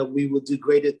says, we will do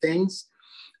greater things.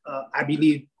 I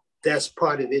believe that's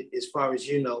part of it, as far as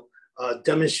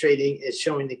demonstrating and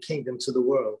showing the kingdom to the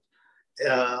world.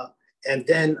 And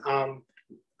then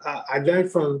I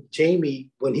learned from Jamey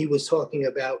when he was talking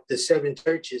about the 7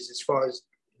 churches, as far as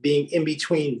being in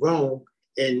between Rome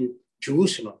and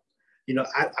Jerusalem.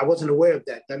 I wasn't aware of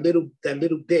that. That little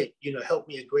bit, helped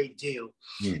me a great deal.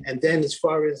 Mm. And then as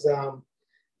far as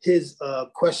his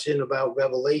question about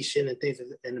Revelation and things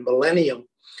and the millennium,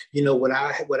 what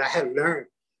I had learned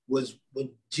was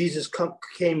when Jesus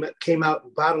came out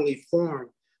in bodily form,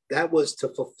 that was to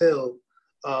fulfill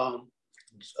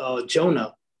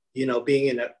Jonah, being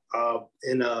in the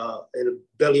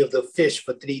belly of the fish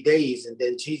for 3 days, and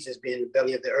then Jesus being in the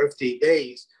belly of the earth 3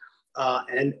 days.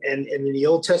 And in the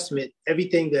Old Testament,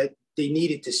 everything that they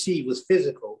needed to see was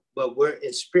physical, but we're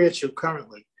in spiritual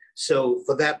currently. So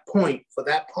for that part,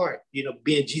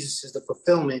 being Jesus is the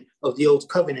fulfillment of the Old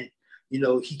Covenant,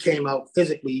 he came out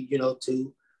physically,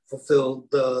 to fulfill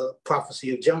the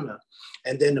prophecy of Jonah.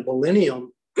 And then the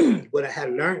millennium, what I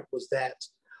had learned was that,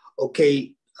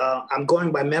 okay, I'm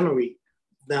going by memory.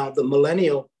 Now, the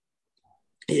millennial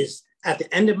is at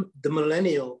the end of the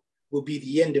millennial will be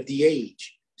the end of the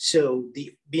age. So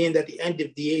being that the end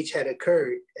of the age had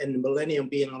occurred and the millennium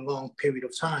being a long period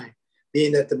of time,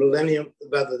 being that the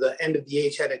end of the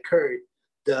age had occurred,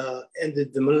 the end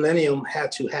of the millennium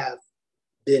had to have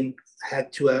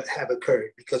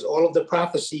occurred, because all of the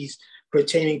prophecies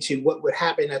pertaining to what would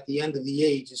happen at the end of the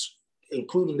age,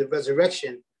 including the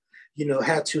resurrection,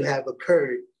 had to have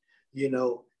occurred, in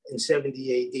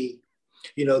 70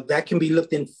 AD. That can be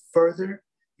looked in further.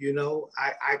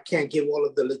 I can't give all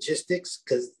of the logistics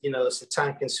because, it's a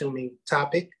time-consuming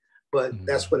topic, but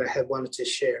that's what I had wanted to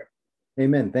share.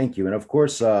 Amen. Thank you. And of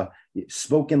course,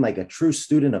 spoken like a true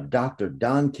student of Dr.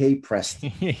 Don K.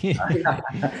 Preston. Yeah,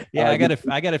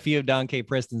 I got a few of Don K.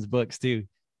 Preston's books too.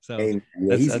 So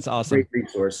that's awesome. Great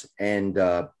resource. And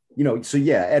so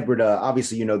yeah, Edward,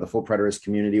 obviously, the full preterist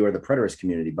community, or the preterist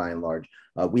community by and large,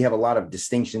 we have a lot of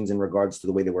distinctions in regards to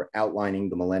the way that we're outlining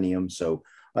the millennium. So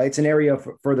it's an area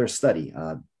for further study.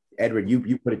 Edward,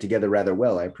 you put it together rather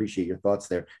well. I appreciate your thoughts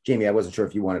there. Jamey, I wasn't sure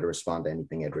if you wanted to respond to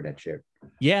anything Edward had shared.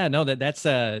 Yeah, no, that's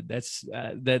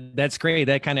great.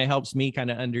 That kind of helps me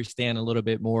kind of understand a little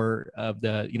bit more of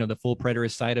the, the full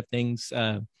preterist side of things.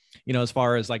 As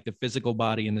far as like the physical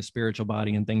body and the spiritual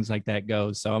body and things like that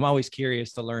goes. So I'm always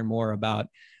curious to learn more about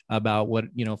what,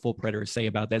 full preterists say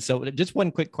about that. So just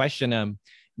one quick question.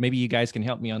 Maybe you guys can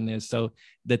help me on this. So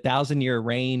the 1,000-year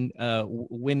reign,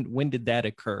 when did that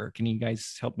occur? Can you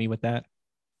guys help me with that?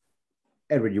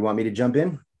 Edward, you want me to jump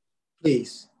in?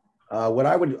 Please. What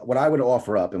I would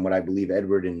offer up, and what I believe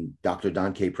Edward and Dr.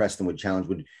 Don K. Preston would challenge,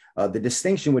 would the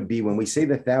distinction would be when we say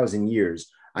the 1,000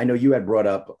 years. I know you had brought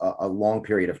up a long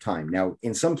period of time. Now,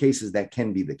 in some cases, that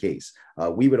can be the case.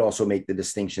 We would also make the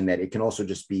distinction that it can also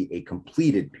just be a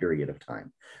completed period of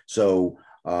time. So,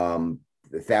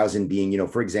 the 1,000 being,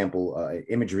 for example,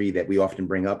 imagery that we often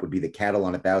bring up would be the cattle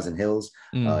on 1,000 hills.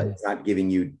 It's not giving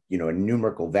you, a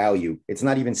numerical value. It's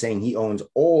not even saying he owns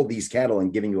all these cattle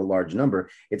and giving you a large number.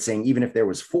 It's saying even if there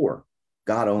was 4,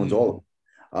 God owns all of them.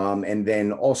 And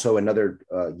then also another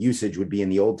usage would be in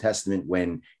the Old Testament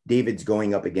when David's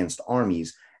going up against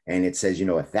armies, and it says,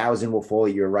 1,000 will fall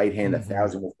at your right hand,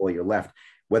 1,000 will fall at your left.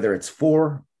 Whether it's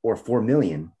 4 or 4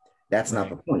 million, that's not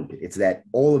the point. It's that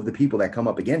all of the people that come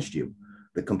up against you,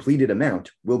 the completed amount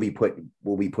will be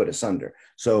put asunder.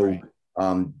 So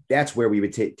that's where we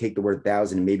would take the word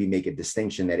 1,000 and maybe make a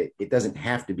distinction that it doesn't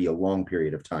have to be a long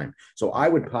period of time. So I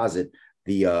would posit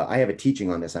I have a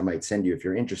teaching on this I might send you if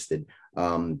you're interested.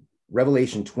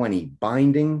 Revelation 20,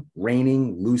 binding,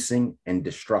 reigning, loosing, and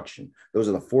destruction. Those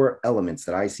are the 4 elements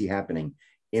that I see happening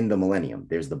in the millennium.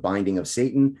 There's the binding of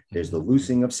Satan, there's the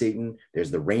loosing of Satan,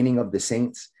 there's the reigning of the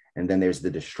saints, and then there's the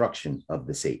destruction of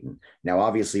the Satan. Now,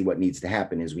 obviously, what needs to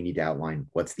happen is we need to outline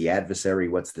what's the adversary,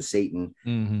 what's the Satan,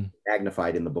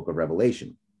 magnified in the book of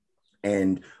Revelation.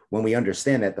 And when we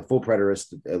understand that, the full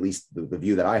preterist, at least the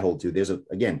view that I hold to, this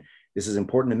is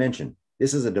important to mention.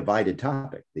 This is a divided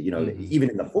topic that, even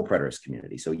in the full preterist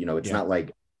community. So, it's not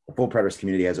like the full preterist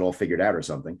community has it all figured out or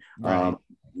something. Right.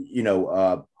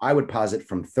 I would posit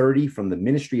from the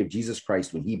ministry of Jesus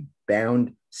Christ, when he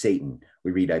bound Satan,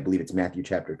 we read, I believe it's Matthew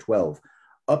chapter 12,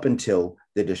 up until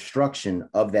the destruction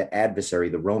of that adversary,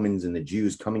 the Romans and the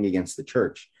Jews coming against the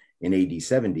church in AD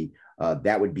 70,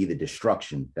 that would be the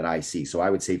destruction that I see. So I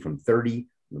would say from 30,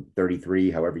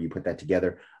 33, however you put that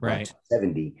together, to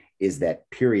 70 is that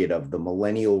period of the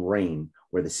millennial reign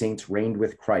where the saints reigned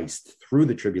with Christ through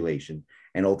the tribulation,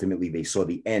 and ultimately they saw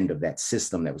the end of that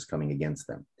system that was coming against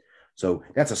them. So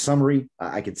that's a summary.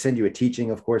 I could send you a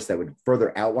teaching, of course, that would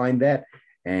further outline that.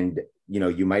 And,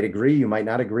 you might agree, you might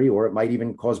not agree, or it might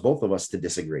even cause both of us to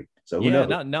disagree. So who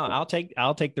knows? No, I'll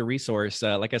take the resource.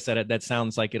 Like I said, that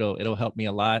sounds like it'll help me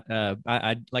a lot.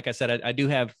 Like I said, I do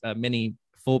have many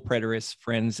full preterist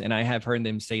friends, and I have heard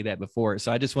them say that before.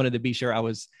 So I just wanted to be sure I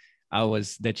was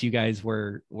that you guys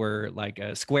were like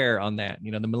a square on that.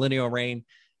 The millennial reign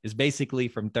is basically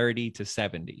from 30 to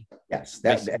 70. Yes,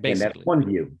 that's one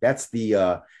view. That's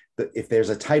the if there's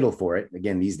a title for it.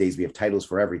 Again, these days we have titles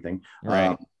for everything.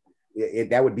 Right.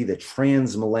 That would be the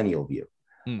transmillennial view.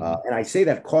 And I say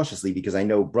that cautiously because I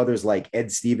know brothers like Ed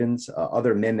Stevens,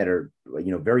 other men that are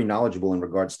very knowledgeable in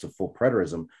regards to full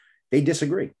preterism, they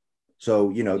disagree.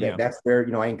 So that's where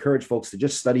I encourage folks to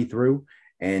just study through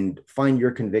and find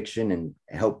your conviction and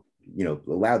help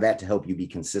allow that to help you be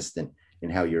consistent in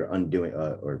how you're undoing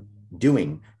or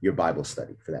doing your Bible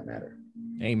study, for that matter.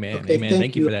 Amen. Okay, amen.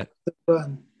 Thank you for that.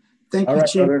 Thank you,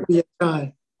 Chief, for your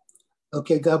time.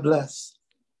 Okay, God bless.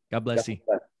 God bless you.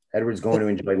 Edward's going to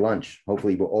enjoy lunch.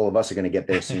 Hopefully, all of us are going to get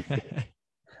there soon.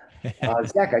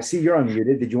 Zach, I see you're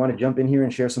unmuted. Did you want to jump in here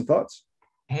and share some thoughts?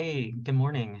 Hey, good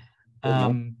morning.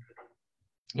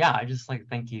 I just like to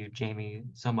thank you, Jamey,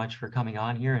 so much for coming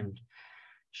on here and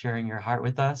sharing your heart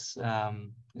with us.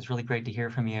 It's really great to hear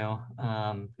from you,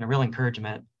 and a real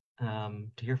encouragement to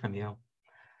hear from you.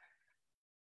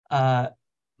 There's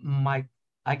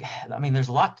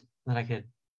a lot that I could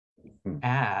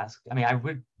ask.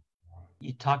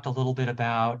 You talked a little bit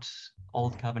about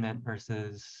Old Covenant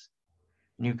versus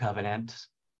New Covenant.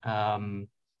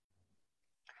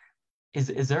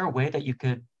 Is there a way that you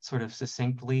could sort of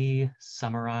succinctly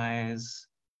summarize,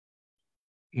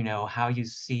 how you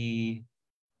see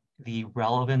the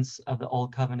relevance of the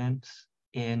Old Covenant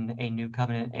in a New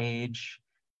Covenant age,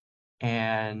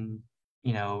 and,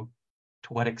 to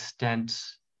what extent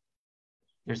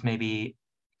there's maybe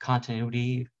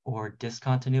continuity or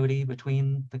discontinuity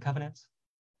between the covenants?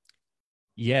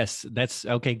 Yes, that's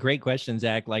okay. Great question,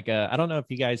 Zach. I don't know if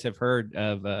you guys have heard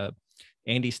of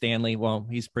Andy Stanley. Well,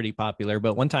 he's pretty popular,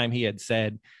 but one time he had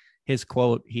said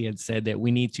that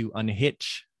we need to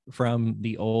unhitch from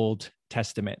the Old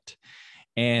Testament.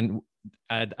 And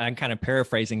I'm kind of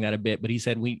paraphrasing that a bit, but he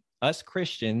said us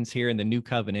Christians here in the New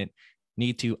Covenant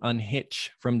need to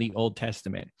unhitch from the Old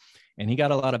Testament. And he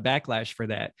got a lot of backlash for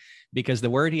that because the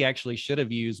word he actually should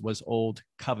have used was Old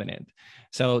Covenant.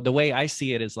 So the way I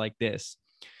see it is like this.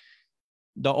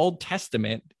 The Old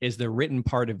Testament is the written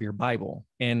part of your Bible.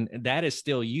 And that is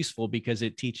still useful because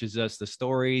it teaches us the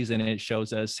stories and it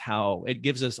shows us how it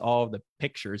gives us all the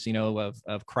pictures,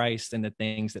 of Christ and the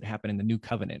things that happen in the New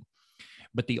Covenant.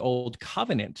 But the old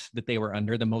covenant that they were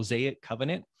under, the Mosaic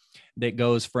covenant that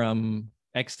goes from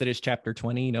Exodus chapter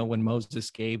 20, when Moses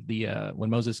gave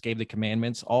the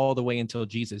commandments all the way until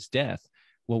Jesus' death.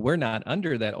 Well, we're not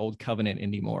under that old covenant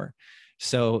anymore.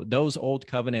 So those old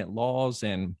covenant laws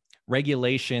and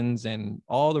regulations and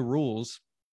all the rules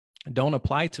don't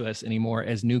apply to us anymore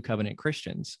as new covenant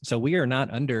Christians. So we are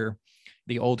not under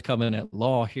the old covenant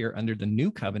law here under the new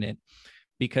covenant,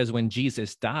 because when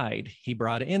Jesus died, he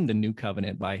brought in the new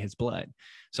covenant by his blood.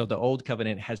 So the old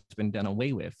covenant has been done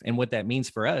away with. And what that means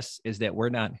for us is that we're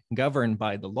not governed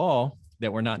by the law,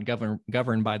 that we're not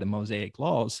governed by the Mosaic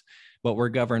laws, but we're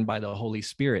governed by the Holy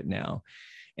Spirit now.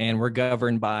 And we're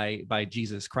governed by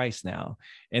Jesus Christ now.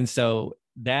 And so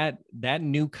that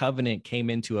new covenant came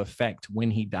into effect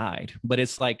when he died. But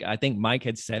it's like, I think Mike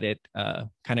had said it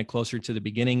kind of closer to the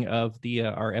beginning of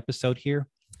our episode here.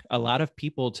 A lot of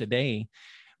people today,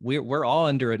 we're all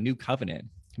under a new covenant,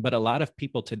 but a lot of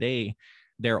people today,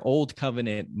 their old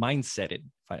covenant mindseted.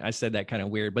 I said that kind of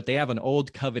weird, but they have an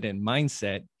old covenant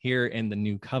mindset here in the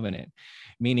new covenant,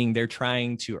 meaning they're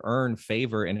trying to earn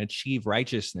favor and achieve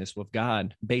righteousness with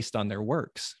God based on their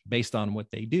works, based on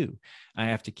what they do. I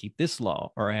have to keep this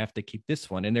law, or I have to keep this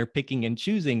one. And they're picking and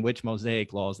choosing which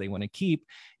Mosaic laws they want to keep.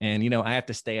 And, I have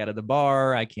to stay out of the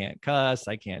bar. I can't cuss.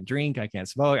 I can't drink. I can't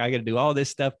smoke. I got to do all this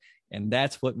stuff. And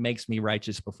that's what makes me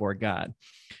righteous before God.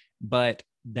 But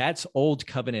that's old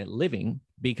covenant living,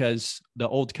 because the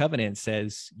old covenant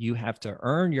says you have to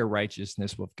earn your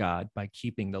righteousness with God by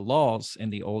keeping the laws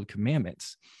and the old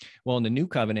commandments. Well, in the new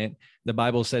covenant, the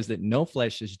Bible says that no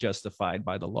flesh is justified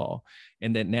by the law,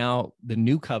 and that now the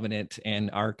new covenant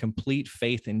and our complete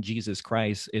faith in Jesus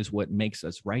Christ is what makes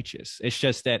us righteous. It's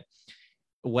just that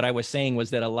what I was saying was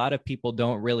that a lot of people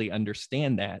don't really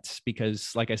understand that,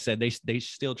 because, like I said, they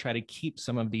still try to keep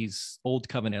some of these old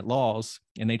covenant laws,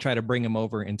 and they try to bring them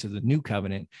over into the new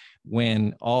covenant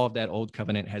when all of that old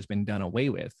covenant has been done away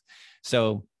with.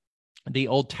 So the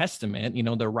Old Testament,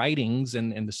 the writings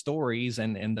and the stories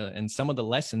and some of the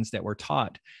lessons that were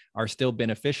taught are still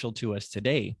beneficial to us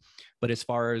today. But as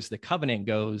far as the covenant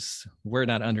goes, we're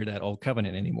not under that old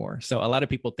covenant anymore. So a lot of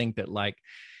people think that, like,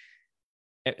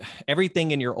 everything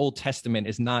in your Old Testament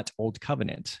is not Old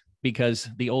Covenant, because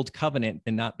the Old Covenant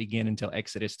did not begin until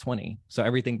Exodus 20. So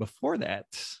everything before that,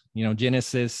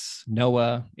 Genesis,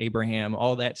 Noah, Abraham,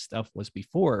 all that stuff was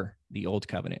before the Old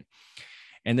Covenant.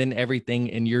 And then everything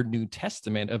in your New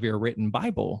Testament of your written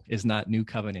Bible is not New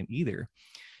Covenant either,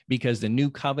 because the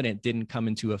New Covenant didn't come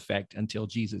into effect until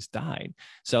Jesus died.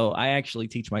 So I actually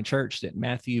teach my church that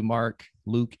Matthew, Mark,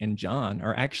 Luke, and John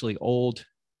are actually Old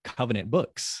Covenant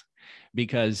books,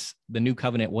 because the new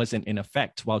covenant wasn't in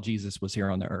effect while Jesus was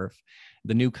here on the earth.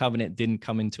 The new covenant didn't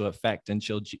come into effect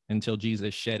until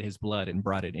Jesus shed his blood and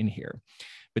brought it in here.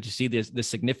 But you see, the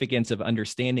significance of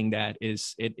understanding that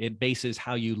is it bases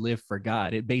how you live for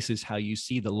God. It bases how you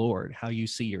see the Lord, how you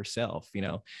see yourself.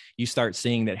 You start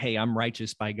seeing that, hey, I'm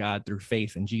righteous by God through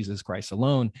faith in Jesus Christ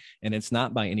alone, and it's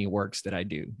not by any works that I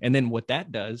do. And then what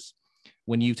that does,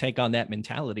 when you take on that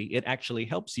mentality, it actually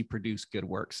helps you produce good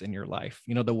works in your life.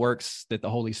 The works that the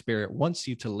Holy Spirit wants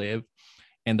you to live,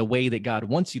 and the way that God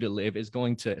wants you to live is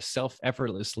going to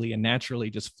effortlessly and naturally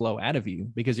just flow out of you,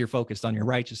 because you're focused on your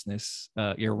righteousness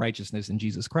in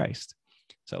Jesus Christ.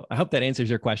 So I hope that answers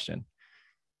your question.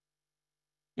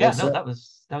 Yeah, no, that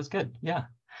was good. Yeah.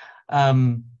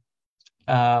 One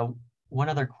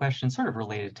other question sort of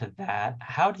related to that.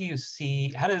 How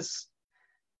does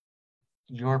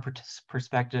your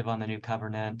perspective on the new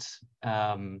covenant,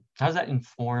 how does that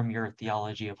inform your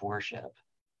theology of worship?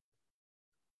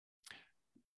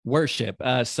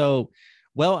 I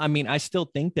still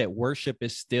think that worship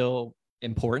is still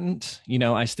important.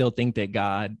 I still think that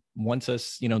God wants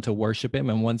us, to worship him,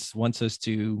 and wants us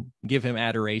to give him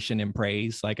adoration and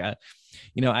praise. Like, I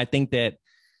think that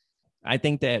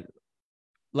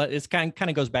it's kind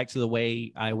of goes back to the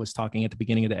way I was talking at the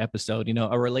beginning of the episode.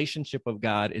 A relationship with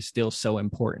God is still so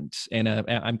important. And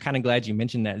I'm kind of glad you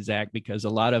mentioned that, Zach, because a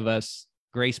lot of us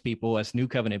grace people, us new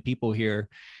covenant people here,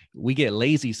 we get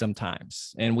lazy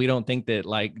sometimes, and we don't think that,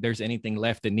 like, there's anything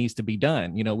left that needs to be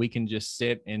done. We can just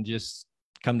sit and just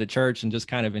come to church and just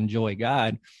kind of enjoy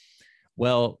God.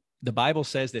 Well, the Bible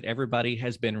says that everybody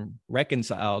has been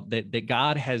reconciled, that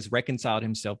God has reconciled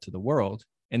himself to the world.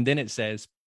 And then it says,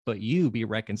 but you be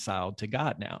reconciled to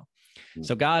God now.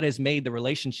 So God has made the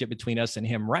relationship between us and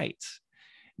him right.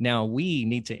 Now we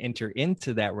need to enter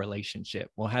into that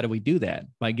relationship. Well, how do we do that?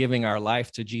 By giving our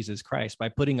life to Jesus Christ, by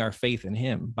putting our faith in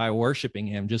him, by worshiping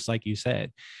him, just like you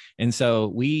said. And so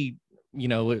we,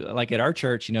 like at our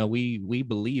church, we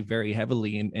believe very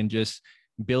heavily in just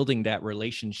building that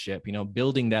relationship,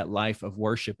 building that life of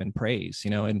worship and praise,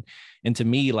 and to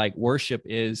me, like worship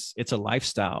it's a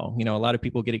lifestyle. A lot of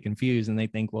people get it confused and they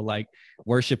think, well, like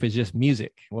worship is just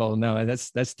music. Well, no,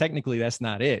 that's technically, that's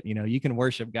not it. You can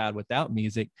worship God without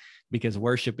music, because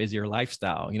worship is your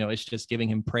lifestyle. It's just giving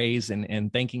him praise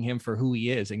and thanking him for who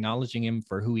he is, acknowledging him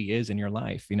for who he is in your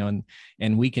life,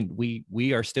 and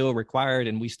we are still required,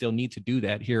 and we still need to do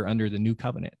that here under the new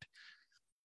covenant.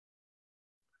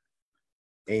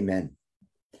 Amen.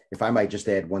 If I might just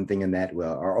add one thing in that,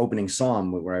 our opening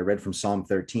psalm, where I read from Psalm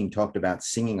 13, talked about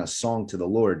singing a song to the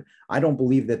Lord. I don't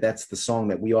believe that that's the song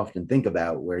that we often think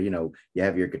about, where, you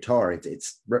have your guitar.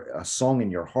 It's a song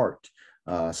in your heart,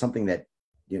 something that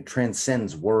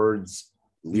transcends words,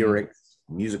 lyrics,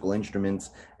 musical instruments,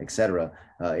 etc.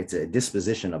 It's a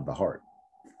disposition of the heart.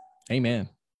 Amen.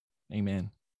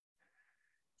 Amen.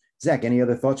 Zach, any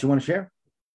other thoughts you want to share?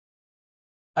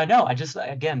 No,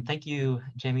 again, thank you,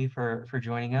 Jamey, for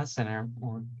joining us, and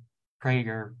we'll pray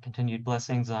your continued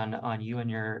blessings on you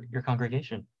and your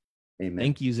congregation. Amen.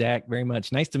 Thank you, Zach, very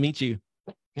much. Nice to meet you.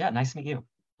 Yeah, nice to meet you.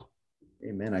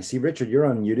 Amen. I see, Richard, you're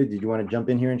unmuted. Did you want to jump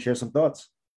in here and share some thoughts?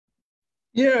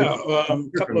 Yeah, a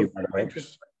couple of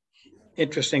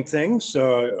interesting things.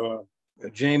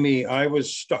 Jamey, I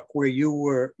was stuck where you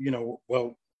were,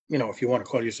 if you want to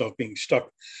call yourself being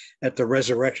stuck at the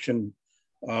resurrection.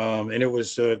 And it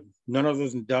was none other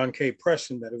than Don K.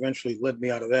 Preston that eventually led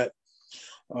me out of that.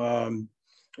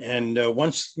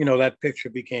 Once, that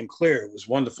picture became clear, it was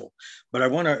wonderful. But I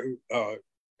want to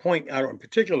point out in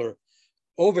particular,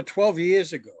 over 12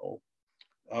 years ago,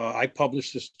 I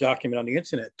published this document on the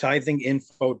internet,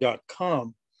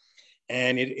 tithinginfo.com.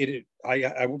 And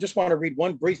I just want to read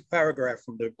one brief paragraph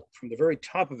from the very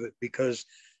top of it, because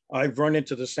I've run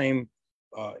into the same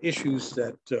issues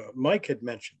that Mike had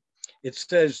mentioned. It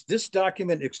says, this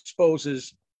document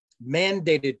exposes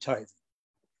mandated tithing.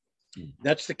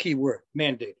 That's the key word,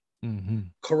 mandated. Mm-hmm.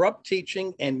 Corrupt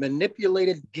teaching and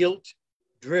manipulated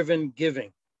guilt-driven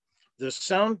giving. The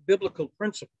sound biblical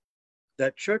principle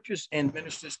that churches and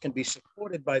ministers can be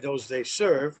supported by those they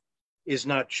serve is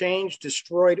not changed,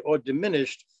 destroyed, or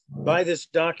diminished by this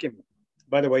document.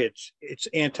 By the way, it's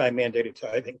anti-mandated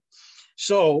tithing.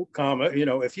 So,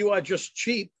 if you are just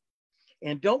cheap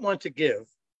and don't want to give,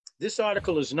 this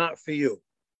article is not for you.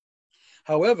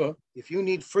 However, if you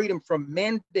need freedom from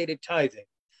mandated tithing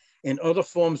and other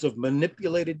forms of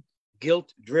manipulated,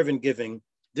 guilt-driven giving,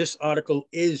 this article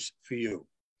is for you.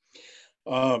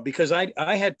 Because I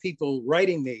had people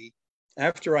writing me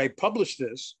after I published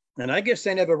this, and I guess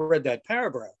they never read that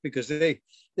paragraph, because they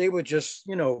would just,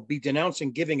 be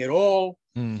denouncing giving at all.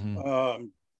 Mm-hmm.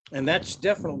 And that's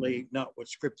definitely not what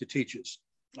Scripture teaches.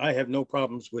 I have no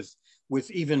problems with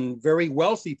even very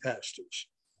wealthy pastors,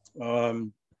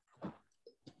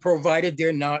 provided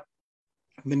they're not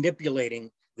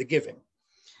manipulating the giving.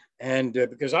 And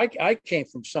because I came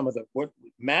from some of the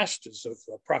masters of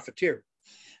profiteering,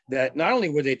 that not only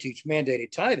would they teach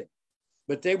mandated tithing,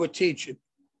 but they would teach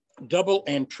double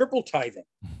and triple tithing.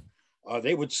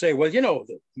 They would say, well,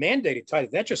 the mandated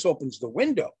tithing, that just opens the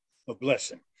window of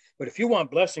blessing. But if you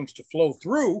want blessings to flow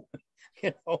through,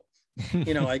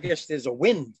 I guess there's a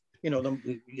wind,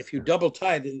 if you double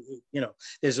tithe,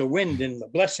 there's a wind and the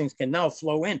blessings can now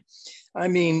flow in. I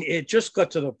mean, it just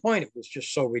got to the point, it was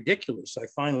just so ridiculous. I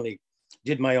finally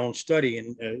did my own study,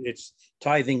 and it's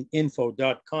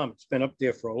tithinginfo.com. It's been up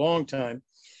there for a long time,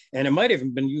 and it might have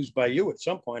even been used by you at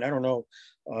some point. I don't know,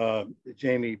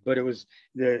 Jamey, but it was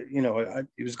it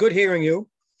was good hearing you.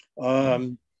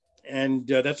 And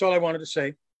that's all I wanted to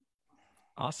say.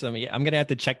 Awesome. Yeah, I'm gonna have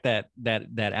to check that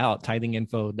out,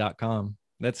 tithinginfo.com.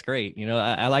 That's great.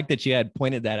 I like that you had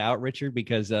pointed that out, Richard,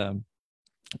 because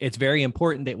it's very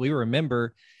important that we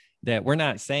remember that we're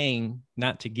not saying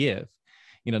not to give.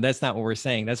 That's not what we're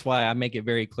saying. That's why I make it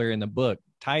very clear in the book.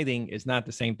 Tithing is not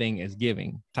the same thing as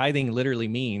giving. Tithing literally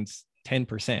means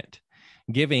 10%.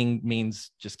 Giving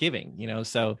means just giving,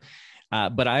 so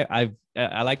but I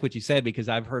like what you said, because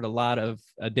I've heard a lot of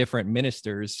different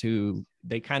ministers who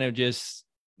they kind of just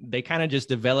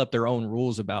develop their own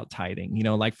rules about tithing.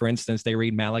 Like for instance, they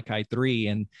read Malachi 3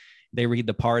 and they read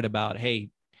the part about, hey,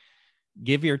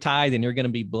 give your tithe and you're going to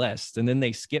be blessed. And then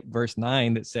they skip verse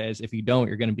 9 that says, if you don't,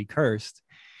 you're going to be cursed.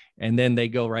 And then they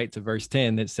go right to verse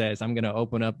 10 that says, I'm going to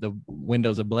open up the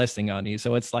windows of blessing on you.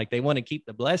 So it's like they want to keep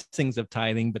the blessings of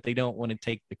tithing, but they don't want to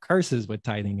take the curses with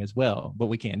tithing as well. But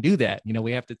we can't do that.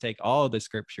 We have to take all of the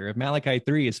scripture. If Malachi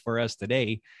 3 is for us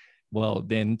today, well,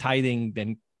 then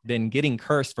tithing, then getting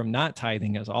cursed from not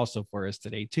tithing is also for us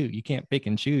today too. You can't pick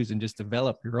and choose and just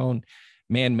develop your own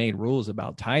man-made rules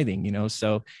about tithing,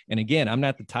 So, and again, I'm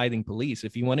not the tithing police.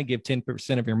 If you want to give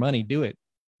 10% of your money, do it.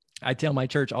 I tell my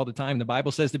church all the time, the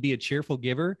Bible says to be a cheerful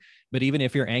giver, but even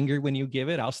if you're angry when you give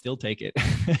it, I'll still take it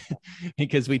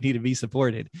because we need to be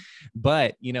supported.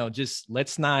 But, just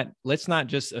let's not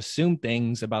just assume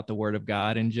things about the word of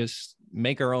God and just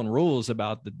make our own rules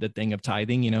about the thing of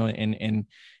tithing,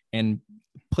 and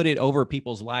put it over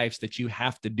people's lives that you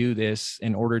have to do this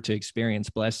in order to experience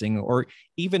blessing, or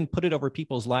even put it over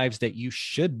people's lives that you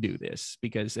should do this.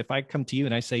 Because if I come to you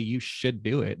and I say you should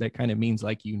do it, that kind of means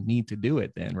like you need to do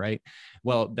it then, right?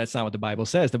 Well, that's not what the Bible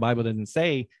says. The Bible doesn't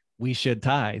say we should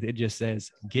tithe. It just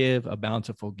says give a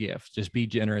bountiful gift. Just be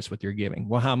generous with your giving.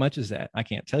 Well, how much is that? I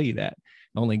can't tell you that.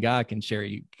 Only God can share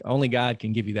you. Only God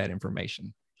can give you that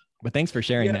information. But thanks for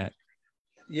sharing that.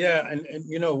 Yeah, and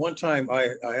one time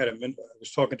I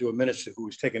was talking to a minister who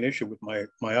was taking issue with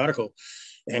my article,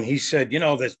 and he said,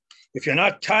 that if you're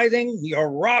not tithing, you're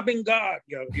robbing God.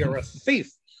 You're a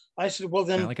thief. I said, well,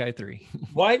 then Malachi 3.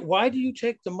 why do you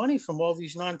take the money from all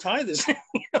these non-tithers?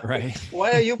 Right.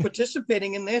 Why are you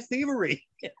participating in their thievery?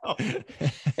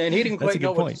 And he didn't quite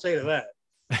know what to say to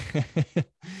that.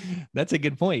 That's a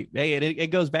good point. Hey, it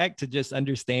goes back to just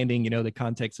understanding, the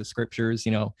context of scriptures,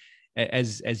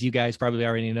 as you guys probably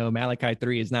already know, Malachi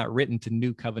 3 is not written to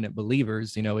new covenant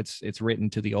believers. It's written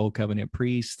to the old covenant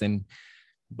priests.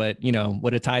 But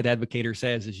what a tithe advocator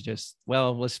says is just,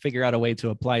 well, let's figure out a way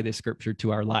to apply this scripture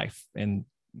to our life.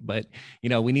 But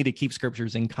we need to keep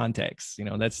scriptures in context.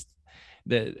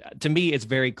 To me, it's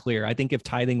very clear. I think if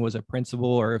tithing was a principle,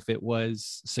 or if it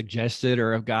was suggested,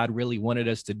 or if God really wanted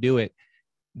us to do it,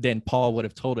 then Paul would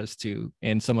have told us to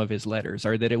in some of his letters,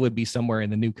 or that it would be somewhere in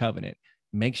the new covenant.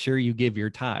 Make sure you give your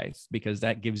tithes, because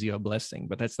that gives you a blessing.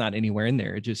 But that's not anywhere in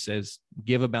there. It just says,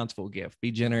 give a bountiful gift,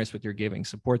 be generous with your giving,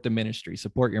 support the ministry,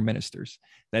 support your ministers.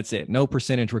 That's it. No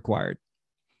percentage required.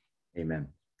 Amen.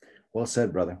 Well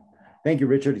said, brother. Thank you,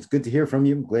 Richard. It's good to hear from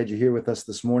you. I'm glad you're here with us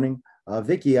this morning.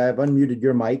 Vicky, I've unmuted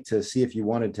your mic to see if you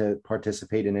wanted to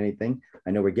participate in anything.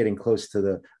 I know we're getting close to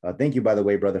the, thank you, by the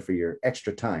way, brother, for your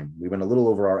extra time. We went a little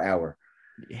over our hour.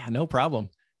 Yeah, no problem.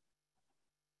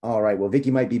 All right. Well,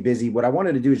 Vicky might be busy. What I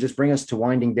wanted to do is just bring us to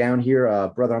winding down here.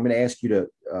 Brother, I'm going to ask you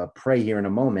to pray here in a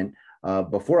moment.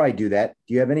 Before I do that,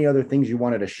 do you have any other things you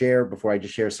wanted to share before I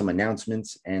just share some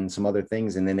announcements and some other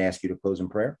things, and then ask you to close in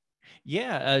prayer?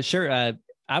 Yeah, sure.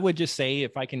 I would just say,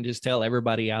 if I can just tell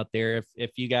everybody out there,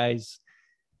 if you guys,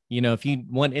 if you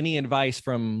want any advice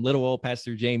from little old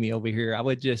Pastor Jamey over here, I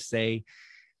would just say,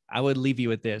 I would leave you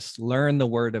with this: learn the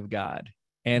word of God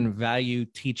and value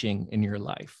teaching in your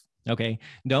life. Okay.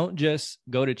 Don't just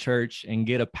go to church and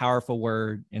get a powerful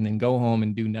word and then go home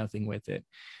and do nothing with it,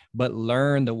 but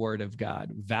learn the word of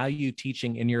God, value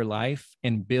teaching in your life,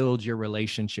 and build your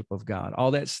relationship with God.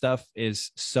 All that stuff is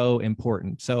so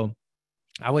important. So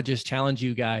I would just challenge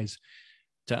you guys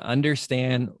to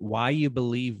understand why you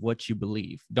believe what you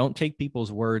believe. Don't take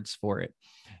people's words for it,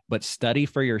 but study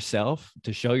for yourself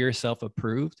to show yourself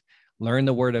approved. Learn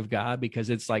the word of God, because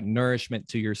it's like nourishment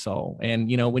to your soul. And,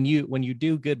 when you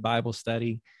do good Bible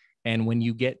study, and when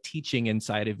you get teaching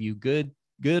inside of you, good,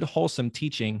 wholesome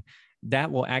teaching,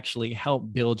 that will actually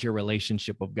help build your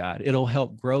relationship with God. It'll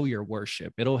help grow your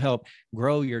worship. It'll help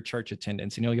grow your church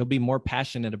attendance. You'll be more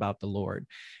passionate about the Lord.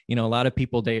 A lot of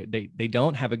people, they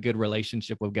don't have a good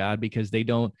relationship with God because they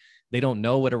don't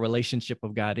know what a relationship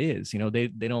with God is.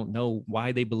 They don't know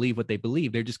why they believe what they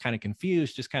believe. They're just kind of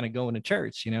confused, just kind of going to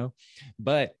church,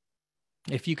 but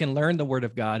if you can learn the word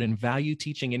of God and value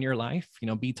teaching in your life,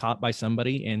 be taught by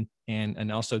somebody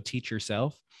and also teach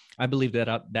yourself, I believe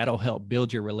that that'll help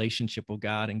build your relationship with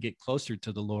God and get closer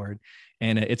to the Lord.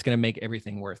 And it's going to make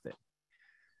everything worth it.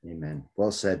 Amen.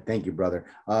 Well said. Thank you, brother.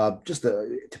 Just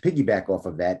to piggyback off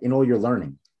of that, in all your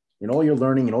learning, and all your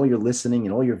listening,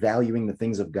 and all your valuing the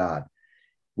things of God,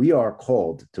 we are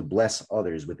called to bless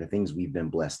others with the things we've been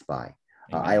blessed by.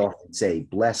 I often say,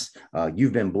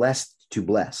 you've been blessed to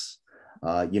bless.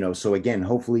 So again,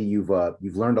 hopefully you've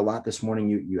learned a lot this morning.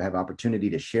 You have opportunity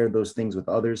to share those things with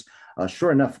others.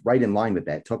 Sure enough, right in line with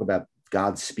that, talk about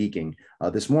God speaking.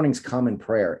 This morning's common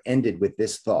prayer ended with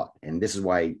this thought. And this is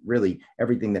why really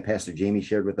everything that Pastor Jamey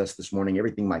shared with us this morning,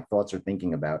 everything my thoughts are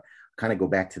thinking about, kind of go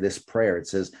back to this prayer. It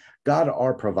says, God,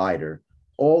 our provider,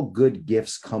 all good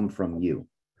gifts come from you.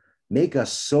 Make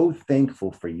us so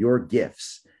thankful for your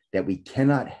gifts that we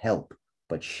cannot help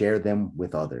but share them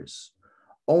with others.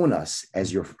 Own us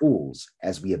as your fools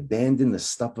as we abandon the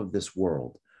stuff of this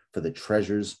world for the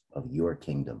treasures of your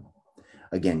kingdom.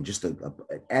 Again, just an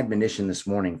admonition this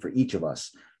morning for each of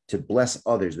us to bless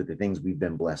others with the things we've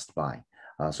been blessed by.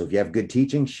 So if you have good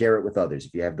teaching, share it with others.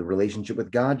 If you have the relationship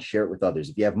with God, share it with others.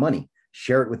 If you have money,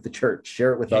 share it with the church,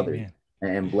 share it with others, Amen.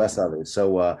 and bless others.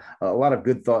 So a lot of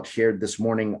good thoughts shared this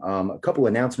morning. A couple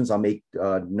announcements I'll make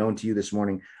known to you this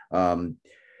morning.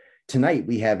 Tonight,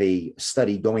 we have a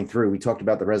study going through. We talked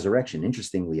about the resurrection.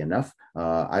 Interestingly enough,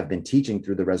 I've been teaching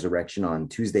through the resurrection on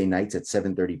Tuesday nights at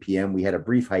 7:30 p.m. We had a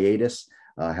brief hiatus.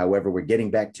 However, we're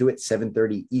getting back to it,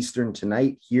 7:30 Eastern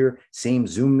tonight here. Same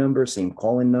Zoom number, same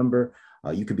call-in number.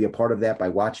 You could be a part of that by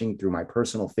watching through my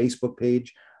personal Facebook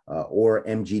page or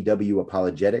MGW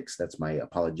Apologetics. That's my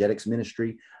apologetics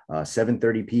ministry.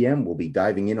 7:30 p.m. We'll be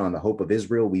diving in on the hope of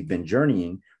Israel. We've been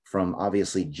journeying from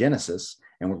obviously Genesis,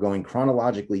 and we're going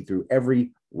chronologically through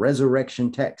every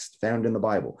resurrection text found in the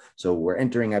Bible. So we're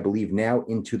entering, I believe, now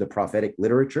into the prophetic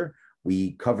literature.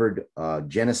 We covered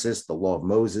Genesis, the law of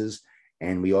Moses,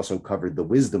 and we also covered the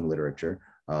wisdom literature,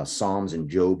 Psalms and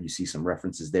Job. You see some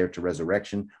references there to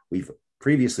resurrection. We've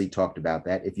previously talked about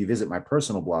that. If you visit my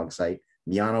personal blog site,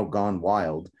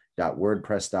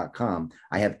 mianogonewild.wordpress.com,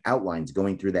 I have outlines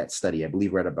going through that study. I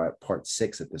believe we're at about part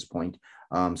 6 at this point.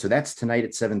 So that's tonight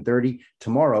at 7:30.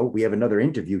 Tomorrow, we have another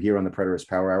interview here on the Preterist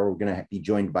Power Hour. We're going to be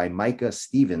joined by Micah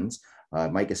Stevens.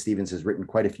 Micah Stevens has written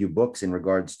quite a few books in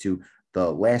regards to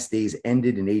the last days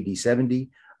ended in AD 70.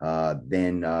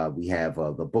 Then we have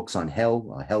the books on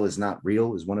hell. Hell is Not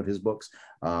Real is one of his books.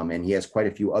 And he has quite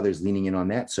a few others leaning in on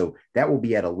that. So that will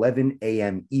be at 11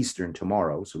 a.m. Eastern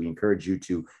tomorrow. So we encourage you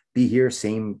to be here.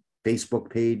 Same Facebook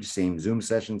page, same Zoom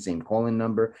session, same call-in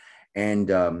number.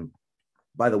 And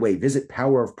by the way, visit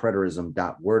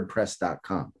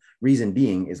powerofpreterism.wordpress.com. Reason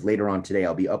being is later on today,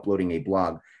 I'll be uploading a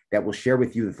blog that will share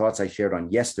with you the thoughts I shared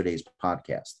on yesterday's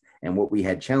podcast. And what we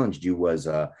had challenged you was,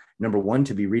 number one,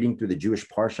 to be reading through the Jewish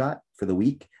Parshat for the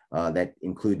week. That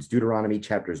includes Deuteronomy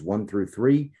chapters 1 through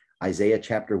 3, Isaiah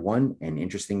chapter 1, and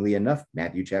interestingly enough,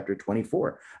 Matthew chapter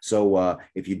 24. So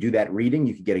if you do that reading,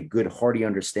 you can get a good hearty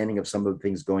understanding of some of the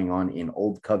things going on in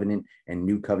Old Covenant and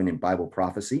New Covenant Bible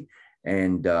prophecy.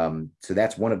 And so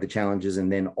that's one of the challenges.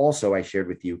 And then also I shared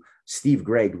with you, Steve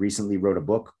Gregg recently wrote a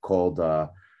book called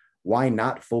Why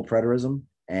Not Full Preterism?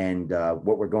 And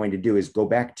what we're going to do is go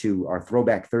back to our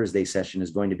Throwback Thursday session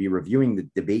is going to be reviewing the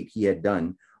debate he had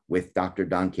done with Dr.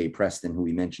 Don K. Preston, who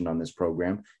we mentioned on this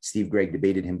program. Steve Gregg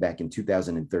debated him back in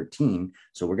 2013.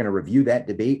 So we're going to review that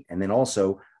debate. And then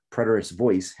also Preterist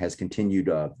Voice has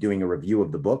continued doing a review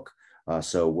of the book.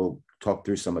 So we'll talk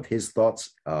through some of his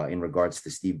thoughts in regards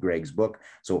to Steve Gregg's book.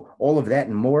 So all of that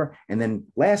and more. And then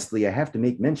lastly, I have to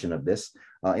make mention of this.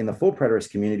 In the full preterist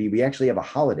community, we actually have a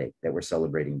holiday that we're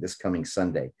celebrating this coming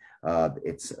Sunday.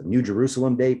 It's New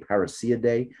Jerusalem Day, Parousia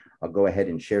Day. I'll go ahead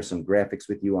and share some graphics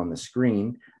with you on the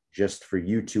screen just for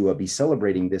you to be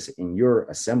celebrating this in your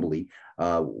assembly.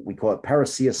 We call it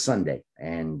Parousia Sunday.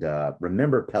 And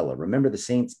remember Pella, remember the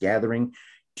saints gathering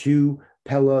to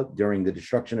Pella during the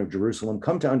destruction of Jerusalem.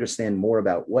 Come to understand more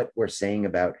about what we're saying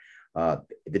about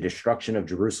the destruction of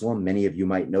Jerusalem. Many of you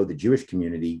might know the Jewish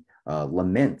community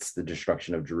laments the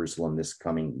destruction of Jerusalem this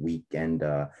coming week, and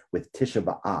with Tisha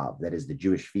B'Av, that is the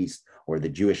Jewish feast or the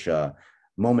Jewish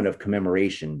moment of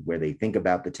commemoration where they think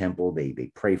about the temple,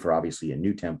 they pray for obviously a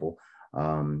new temple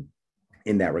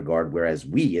in that regard, whereas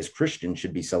we as Christians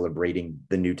should be celebrating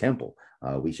the new temple.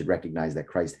 We should recognize that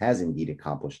Christ has indeed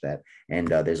accomplished that. And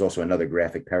there's also another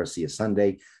graphic, Parousia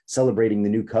Sunday, celebrating the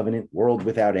new covenant, world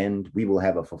without end. We will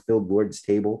have a fulfilled Lord's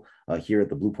table here at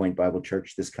the Blue Point Bible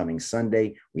Church this coming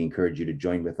Sunday. We encourage you to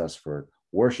join with us for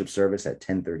worship service at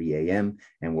 10:30 a.m.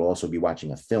 And we'll also be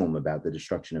watching a film about the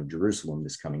destruction of Jerusalem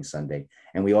this coming Sunday.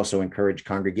 And we also encourage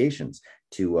congregations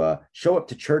to show up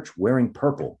to church wearing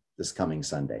purple this coming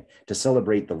Sunday to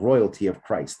celebrate the royalty of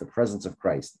Christ, the presence of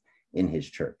Christ in his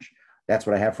church. That's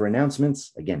what I have for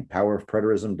announcements. Again,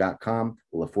 powerofpreterism.com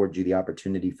will afford you the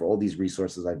opportunity for all these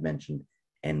resources I've mentioned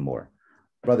and more.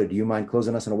 Brother, do you mind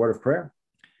closing us in a word of prayer?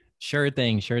 Sure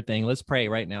thing. Sure thing. Let's pray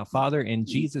right now. Father, in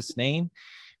Jesus' name,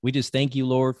 we just thank you,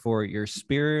 Lord, for your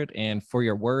spirit and for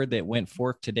your word that went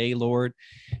forth today, Lord.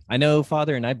 I know,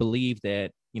 Father, and I believe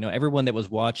that, everyone that was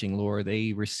watching, Lord,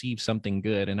 they received something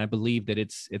good. And I believe that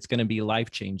it's going to be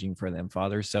life-changing for them,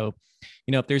 Father. So,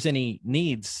 if there's any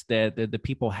needs that the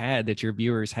people had, that your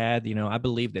viewers had, I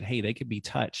believe that, hey, they could be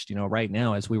touched, right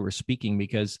now as we were speaking,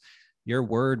 because your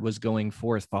word was going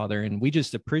forth, Father. And we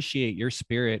just appreciate your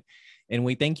spirit. And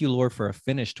we thank you, Lord, for a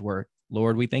finished work.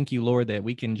 Lord, we thank you, Lord, that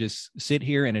we can just sit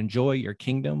here and enjoy your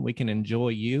kingdom. We can enjoy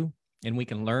you and we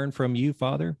can learn from you,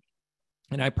 Father.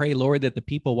 And I pray, Lord, that the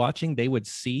people watching, they would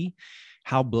see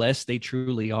how blessed they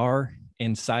truly are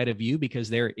inside of you because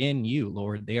they're in you,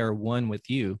 Lord. They are one with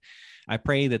you. I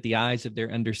pray that the eyes of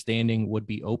their understanding would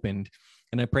be opened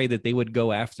And I pray that they would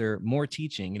go after more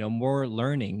teaching, more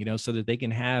learning, so that they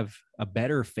can have a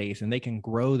better faith and they can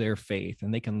grow their faith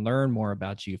and they can learn more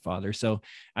about you, Father. So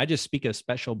I just speak a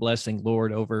special blessing,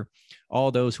 Lord, over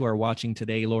all those who are watching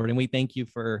today, Lord. And we thank you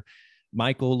for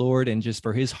Michael, Lord, and just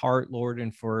for his heart, Lord,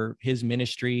 and for his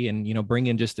ministry and,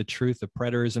 bringing just the truth of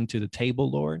preterism to the table,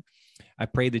 Lord. I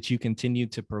pray that you continue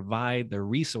to provide the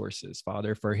resources,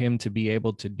 Father, for him to be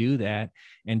able to do that,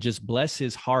 and just bless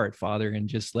his heart, Father, and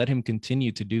just let him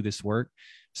continue to do this work.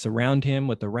 Surround him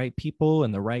with the right people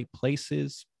and the right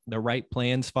places, the right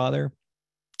plans, Father.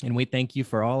 And we thank you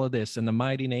for all of this in the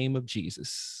mighty name of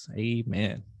Jesus.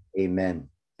 Amen. Amen.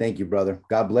 Thank you, brother.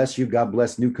 God bless you. God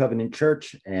bless New Covenant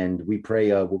Church. And we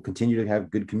pray we'll continue to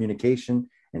have good communication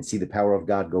and see the power of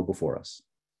God go before us.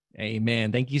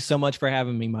 Amen. Thank you so much for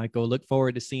having me, Michael. Look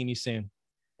forward to seeing you soon.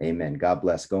 Amen. God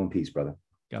bless. Go in peace, brother.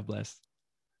 God bless.